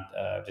on,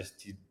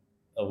 he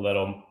a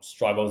little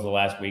struggles the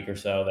last week or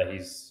so that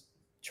he's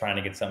trying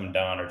to get something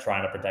done or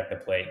trying to protect the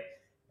plate.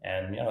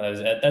 And,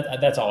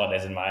 that's all it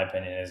is, in my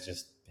opinion, is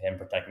just him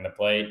protecting the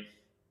plate.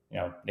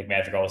 Nick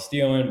Madrigal was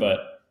stealing, but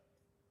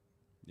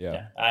it's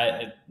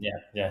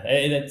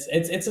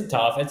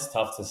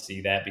tough to see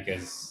that,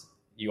 because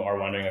you are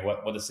wondering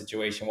what the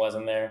situation was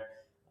in there.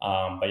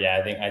 But yeah,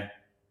 I think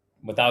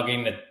without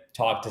getting to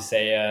talk to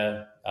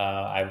Seiya,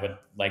 I would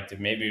like to,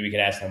 maybe we could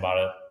ask him about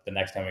it the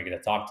next time we get to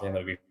talk to him.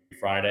 It'll be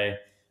Friday.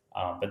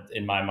 But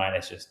in my mind,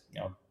 it's just,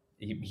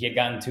 he had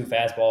gotten 2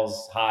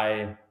 fastballs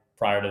high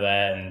prior to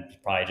that, and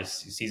probably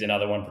just sees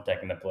another one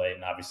protecting the plate.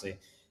 And obviously it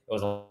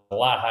was a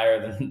lot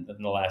higher than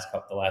the last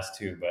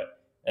 2, but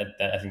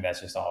I think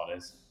that's just all it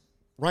is.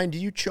 Ryan, do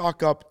you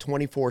chalk up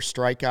 24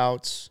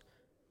 strikeouts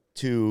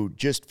to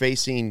just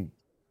facing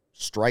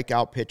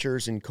strikeout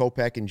pitchers in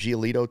Kopech and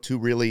Giolito, 2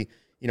 really,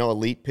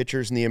 elite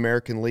pitchers in the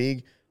American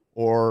League?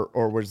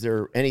 Or was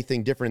there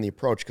anything different in the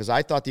approach? Because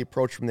I thought the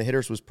approach from the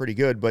hitters was pretty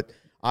good, but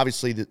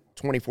obviously the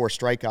 24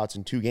 strikeouts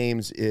in 2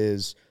 games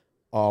is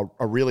a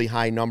really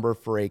high number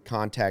for a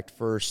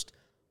contact-first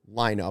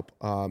lineup.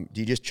 Do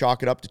you just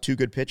chalk it up to 2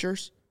 good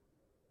pitchers?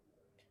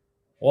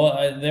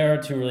 Well, there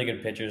are 2 really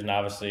good pitchers, and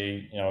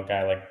obviously, a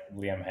guy like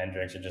Liam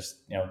Hendriks, or just,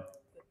 I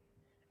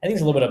think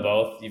it's a little bit of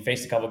both. You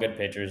faced a couple good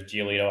pitchers.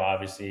 Giolito,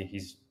 obviously,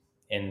 he's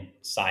in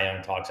Cy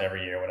Young talks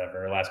every year,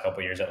 whatever, the last couple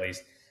of years at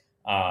least.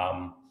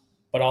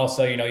 But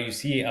also, you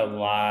see a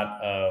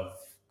lot of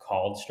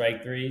called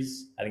strike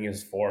threes. I think it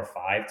was 4 or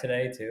 5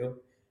 today too,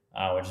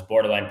 which is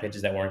borderline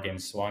pitches that weren't getting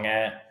swung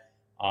at.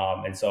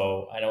 And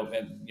so I know,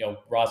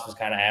 Ross was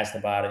kind of asked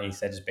about it. And he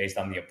said just based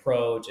on the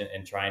approach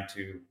and trying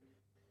to,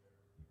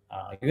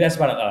 he asked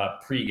about a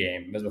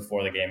pregame. It was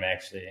before the game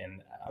actually.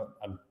 And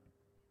I'm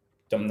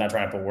not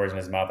trying to put words in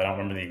his mouth. I don't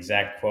remember the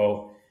exact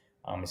quote.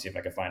 Let me see if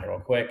I can find it real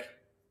quick.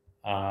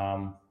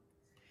 So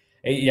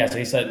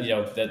he said,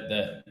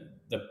 that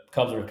the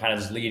Cubs were kind of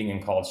just leading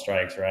in called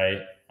strikes, right?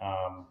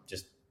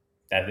 Just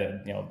that,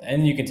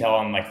 and you can tell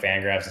on like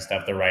Fangraphs and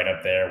stuff, they're right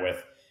up there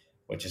with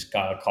just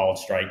called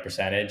strike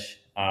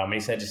percentage. And he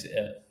said,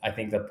 I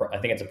think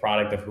it's a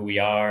product of who we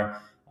are.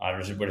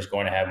 We're just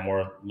going to have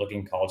more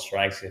looking called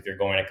strikes. If you're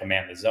going to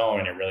command the zone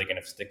and you're really going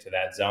to stick to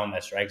that zone,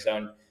 that strike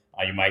zone,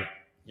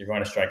 you're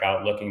going to strike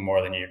out looking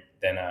more than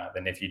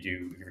if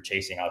you're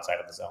chasing outside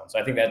of the zone. So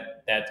I think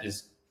that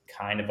is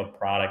kind of a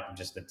product of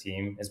just the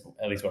team, is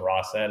at least what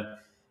Ross said,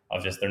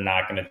 of just they're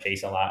not going to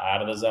chase a lot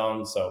out of the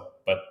zone. So,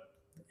 but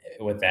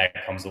with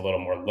that comes a little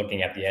more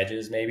looking at the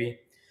edges, maybe.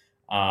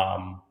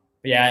 But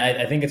yeah,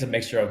 I think it's a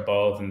mixture of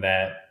both, and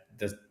that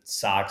the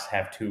Sox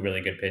have 2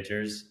 really good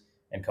pitchers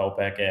in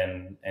Kopech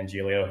and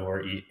Giolito, who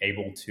are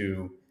able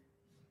to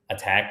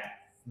attack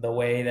the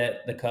way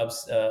that the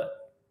Cubs,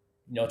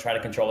 try to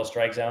control the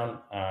strike zone.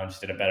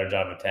 Just did a better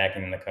job of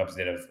attacking than the Cubs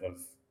did of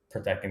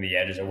protecting the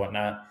edges or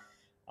whatnot.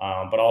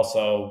 But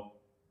also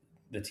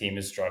the team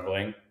is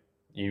struggling.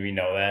 We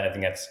know that. I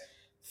think that's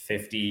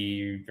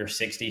 50 or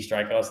 60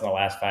 strikeouts in the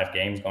last 5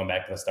 games, going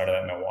back to the start of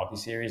that Milwaukee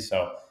series.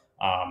 So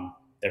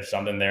there's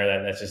something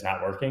there that's just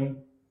not working.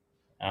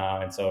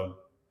 And so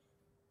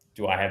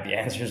do I have the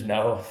answers?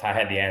 No. If I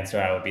had the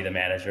answer, I would be the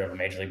manager of a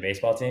Major League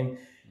Baseball team.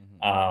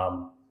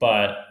 Mm-hmm.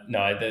 But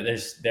no,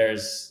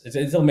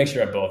 it's a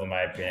mixture of both, in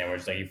my opinion, where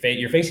it's like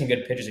you're facing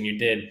good pitchers, and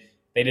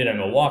they did in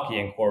Milwaukee,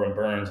 and Corbin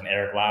Burns and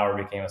Eric Lauer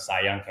became a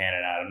Cy Young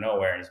candidate out of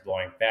nowhere, and he's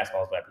blowing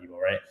fastballs by people,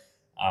 right?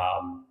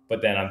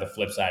 But then on the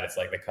flip side, it's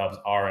like the Cubs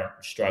are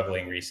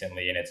struggling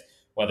recently, and it's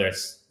whether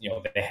it's,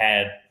 they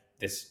had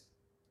this,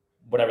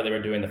 whatever they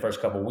were doing the first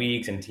couple of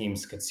weeks, and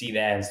teams could see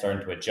that and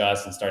starting to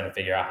adjust and starting to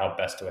figure out how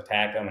best to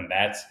attack them. And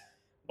that's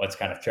what's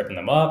kind of tripping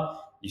them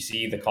up. You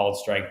see the called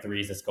strike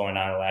threes that's going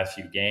on in the last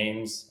few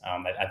games.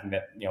 I think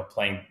that,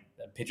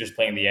 pitchers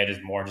playing the edges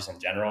more just in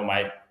general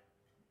might,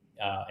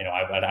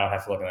 I would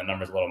have to look at the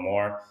numbers a little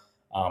more.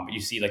 But you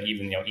see, like,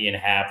 even, Ian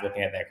Happ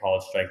looking at that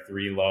called strike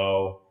 3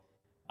 low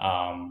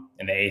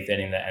in the 8th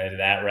inning, the end of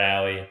that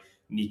rally.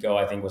 Nico,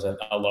 I think, was a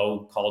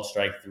low called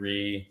strike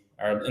 3,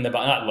 or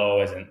not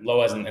low as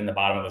in the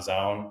bottom of the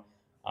zone.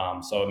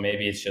 So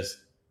maybe it's just,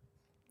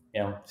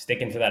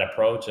 sticking to that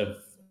approach of.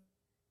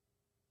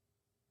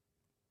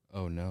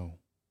 Oh no!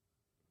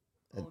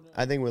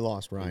 I think we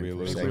lost Ryan. We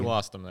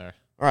lost him there.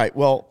 All right.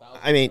 Well,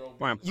 I mean,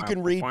 you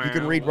can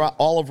read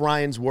all of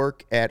Ryan's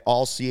work at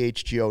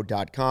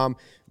allchgo.com.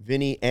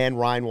 Vinny and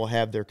Ryan will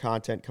have their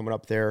content coming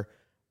up there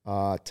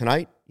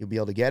tonight. You'll be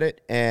able to get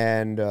it.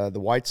 And the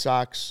White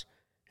Sox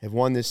have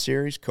won this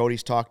series.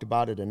 Cody's talked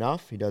about it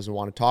enough. He doesn't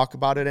want to talk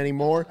about it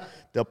anymore.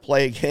 They'll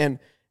play again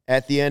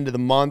at the end of the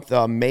month,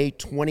 May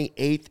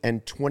 28th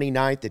and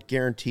 29th at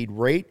guaranteed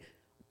rate.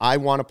 I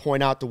want to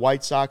point out to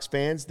White Sox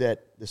fans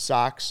that the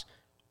Sox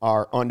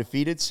are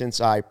undefeated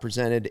since I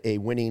presented a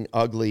winning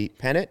ugly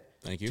pennant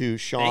to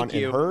Sean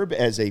and Herb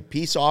as a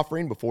peace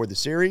offering before the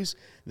series.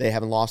 They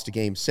haven't lost a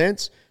game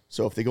since.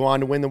 So if they go on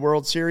to win the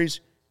World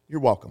Series,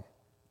 you're welcome.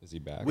 Is he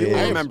back? We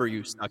will remember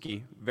you,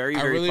 Stuckey, very,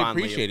 very really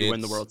fondly appreciate if you it.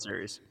 win the World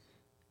Series.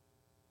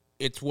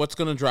 It's what's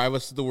going to drive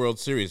us to the World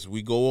Series.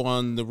 We go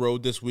on the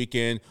road this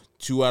weekend,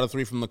 2 out of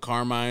 3 from the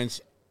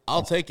Carmines.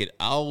 I'll take it.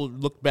 I'll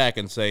look back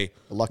and say,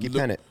 the lucky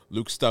pennant.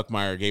 Luke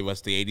Stuckmeyer gave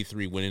us the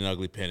 83 winning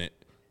ugly pennant,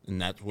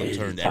 and that's what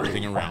turned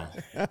everything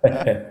around.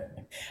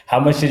 How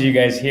much did you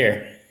guys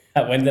hear?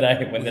 When did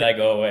I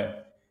go away?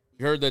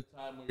 You heard that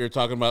time when you were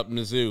talking about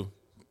Mizzou.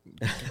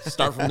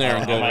 Start from there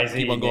and go.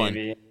 Keep on going.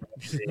 Maybe.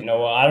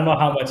 Well, I don't know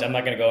how much. I'm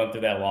not going to go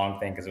through that long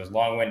thing because it was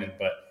long-winded.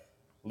 But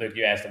Luke,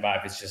 you asked about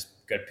if it's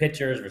just good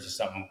pitchers versus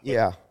something.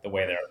 The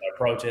way their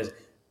approach is.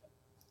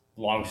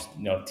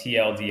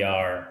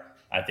 TLDR.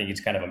 I think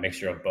it's kind of a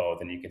mixture of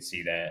both, and you can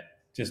see that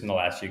just in the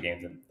last few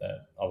games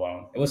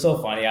alone. It was so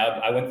funny.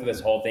 I went through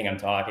this whole thing. I'm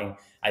talking.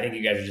 I think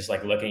you guys are just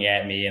like looking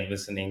at me and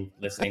listening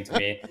to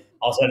me.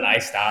 All of a sudden, I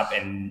stop,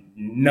 and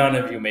none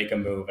of you make a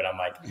move, and I'm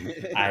like,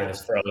 I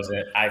was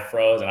frozen. I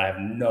froze, and I have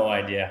no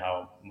idea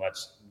how much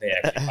they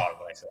actually caught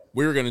what I said.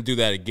 We were going to do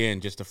that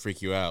again just to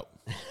freak you out.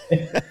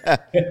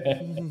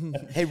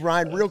 Hey,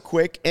 Ryan, real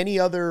quick, any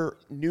other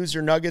news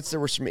or nuggets?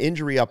 There were some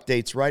injury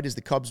updates, right, as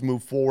the Cubs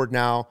move forward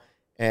now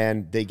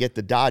and they get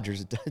the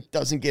Dodgers. It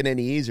doesn't get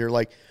any easier.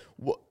 Like,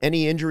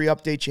 any injury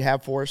updates you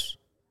have for us?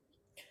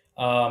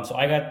 So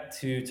I got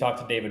to talk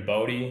to David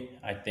Bodie.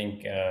 I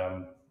think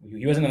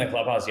he wasn't in the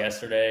clubhouse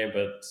yesterday,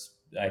 but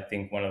I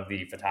think one of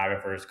the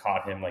photographers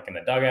caught him like in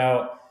the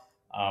dugout.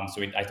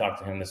 I talked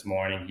to him this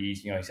morning. He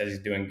says he's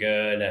doing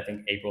good. I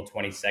think April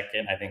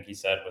 22nd, I think he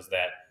said, was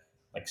that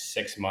like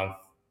 6-month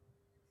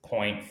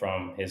point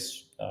from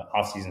his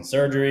off-season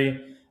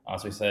surgery.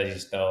 So he said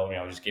he's still,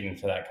 just getting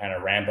to that kind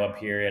of ramp up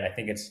period. I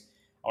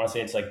want to say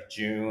it's like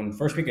June,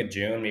 first week of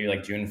June, maybe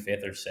like June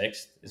 5th or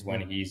 6th is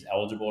when he's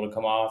eligible to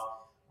come off.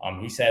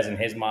 He says in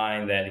his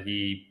mind that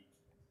he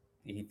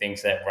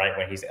thinks that right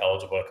when he's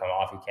eligible to come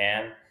off, he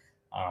can,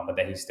 but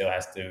that he still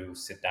has to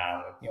sit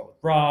down with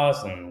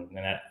Ross and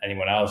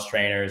anyone else,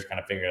 trainers, kind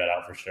of figure that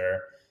out for sure.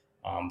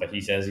 But he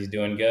says he's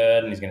doing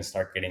good, and he's going to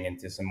start getting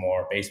into some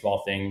more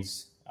baseball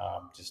things,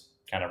 just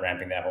kind of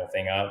ramping that whole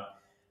thing up.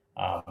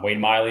 Wade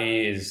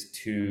Miley is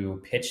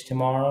to pitch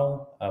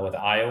tomorrow with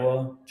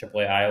Iowa,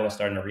 AAA Iowa,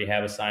 starting a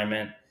rehab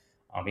assignment.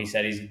 He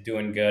said he's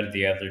doing good.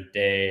 The other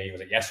day,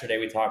 was it yesterday,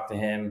 we talked to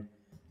him,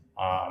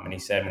 and he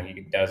said when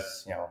he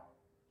does,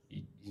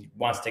 he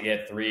wants to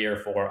get 3 or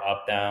 4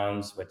 up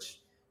downs, which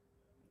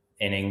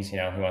innings, he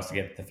wants to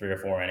get the 3 or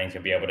 4 innings.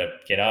 He'll be able to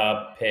get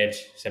up,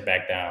 pitch, sit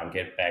back down,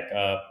 get back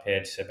up,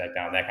 pitch, sit back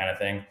down, that kind of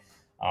thing.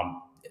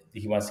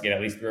 He wants to get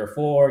at least 3 or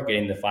 4.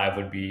 Getting to 5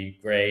 would be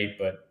great,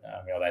 but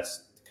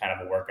that's kind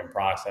of a work in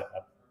progress.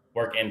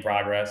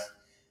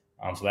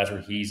 So that's where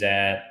he's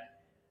at.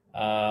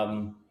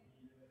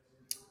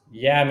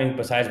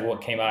 Besides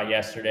what came out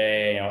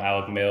yesterday,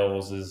 Alec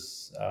Mills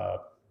is, I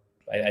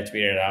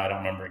tweeted it out. I don't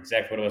remember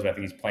exactly what it was, but I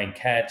think he's playing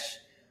catch.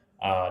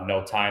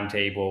 No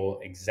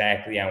timetable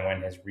exactly on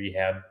when his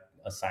rehab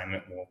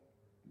assignment will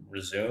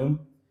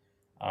resume.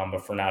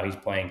 But for now, he's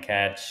playing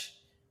catch.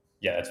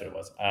 Yeah, that's what it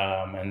was.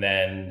 And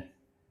then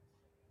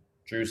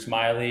Drew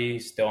Smiley,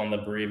 still on the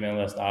bereavement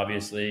list,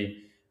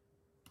 obviously.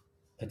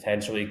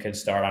 Potentially could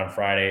start on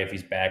Friday if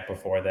he's back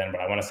before then,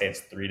 but I want to say it's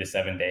 3 to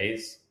 7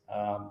 days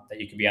that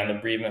you could be on the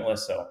bereavement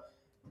list. So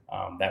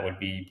that would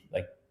be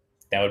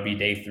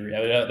day 3.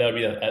 That would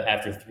be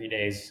after 3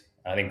 days.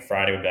 I think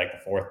Friday would be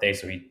like the 4th day,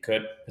 so he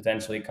could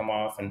potentially come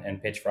off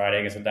and pitch Friday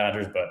against the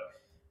Dodgers. But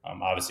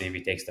obviously, if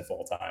he takes the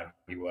full time,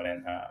 he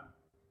wouldn't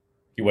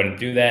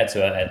do that. So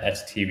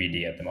that's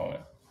TBD at the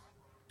moment.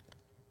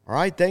 All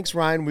right, thanks,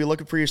 Ryan. We're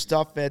looking for your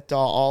stuff at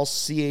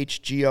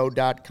allchgo.com,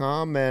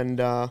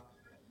 and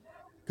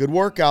good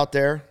work out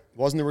there.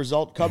 Wasn't the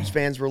result Cubs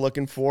fans were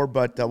looking for,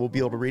 but we'll be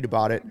able to read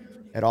about it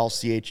at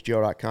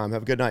allchgo.com.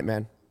 Have a good night,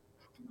 man.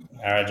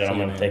 All right,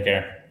 gentlemen. Take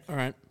care. All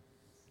right.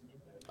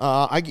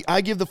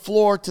 I give the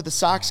floor to the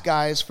Sox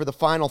guys for the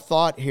final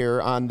thought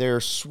here on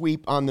their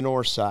sweep on the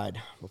north side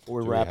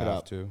before we wrap it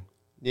up. To?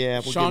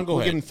 Yeah,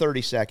 we'll give them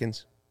 30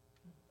 seconds.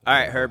 All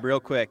right, Herb, real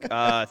quick.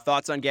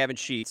 Thoughts on Gavin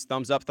Sheets?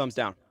 Thumbs up, thumbs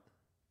down?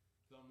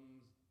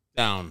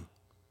 Down.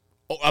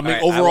 Oh, I mean,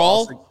 right,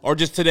 overall or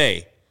just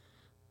today?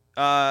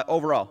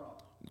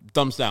 Overall.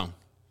 Thumbs down.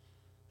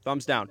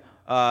 Thumbs down.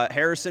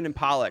 Harrison and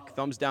Pollock,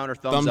 thumbs down or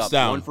thumbs up?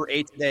 Down. 1 for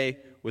 8 today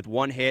with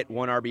 1 hit,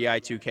 1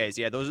 RBI, 2 Ks.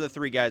 Yeah, those are the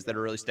 3 guys that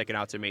are really sticking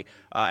out to me.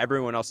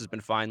 Everyone else has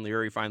been fine.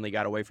 Leary finally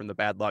got away from the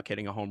bad luck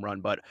hitting a home run.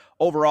 But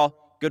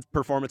overall, good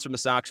performance from the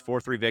Sox,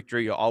 4-3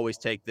 victory. You'll always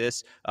take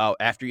this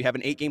after you have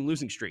an 8-game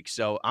losing streak.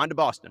 So on to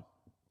Boston.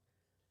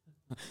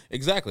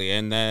 Exactly,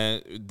 and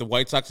the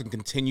White Sox can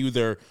continue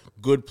their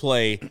good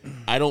play.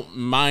 I don't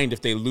mind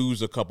if they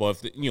lose a couple.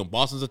 If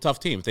Boston's a tough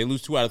team. If they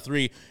lose 2 out of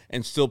 3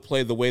 and still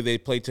play the way they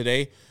played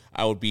today,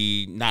 I would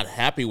be not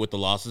happy with the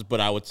losses, but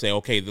I would say,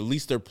 okay, at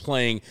least they're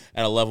playing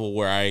at a level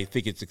where I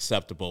think it's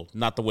acceptable,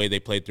 not the way they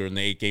played during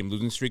the 8-game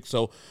losing streak.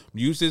 So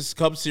use this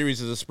Cubs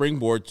series as a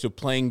springboard to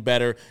playing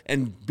better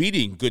and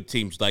beating good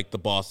teams like the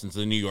Bostons,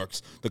 the New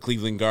Yorks, the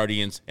Cleveland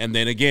Guardians, and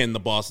then again the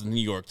Boston,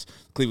 New Yorks,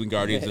 Cleveland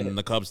Guardians, and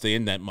the Cubs stay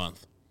in that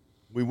month.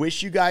 We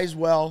wish you guys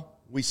well.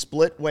 We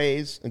split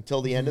ways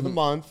until the end of the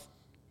month,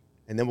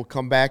 and then we'll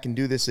come back and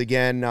do this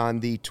again on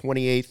the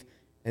 28th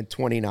and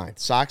 29th.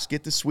 Sox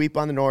get the sweep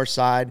on the north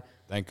side.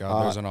 Thank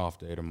God there's an off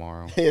day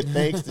tomorrow.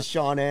 Thanks to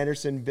Sean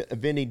Anderson,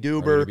 Vinny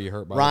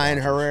Duber, Ryan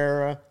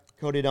Herrera,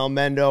 Cody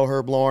Delmendo,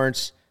 Herb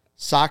Lawrence.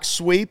 Sox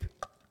sweep,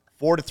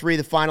 4-3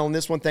 the final in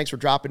this one. Thanks for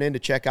dropping in to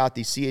check out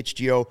the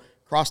CHGO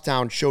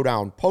Crosstown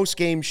Showdown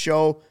postgame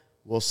show.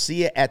 We'll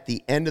see you at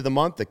the end of the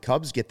month. The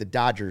Cubs get the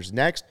Dodgers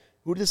next.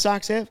 Who do the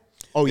Sox have?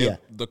 Oh, yeah.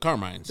 The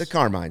Carmines. The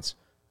Carmines.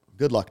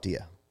 Good luck to you.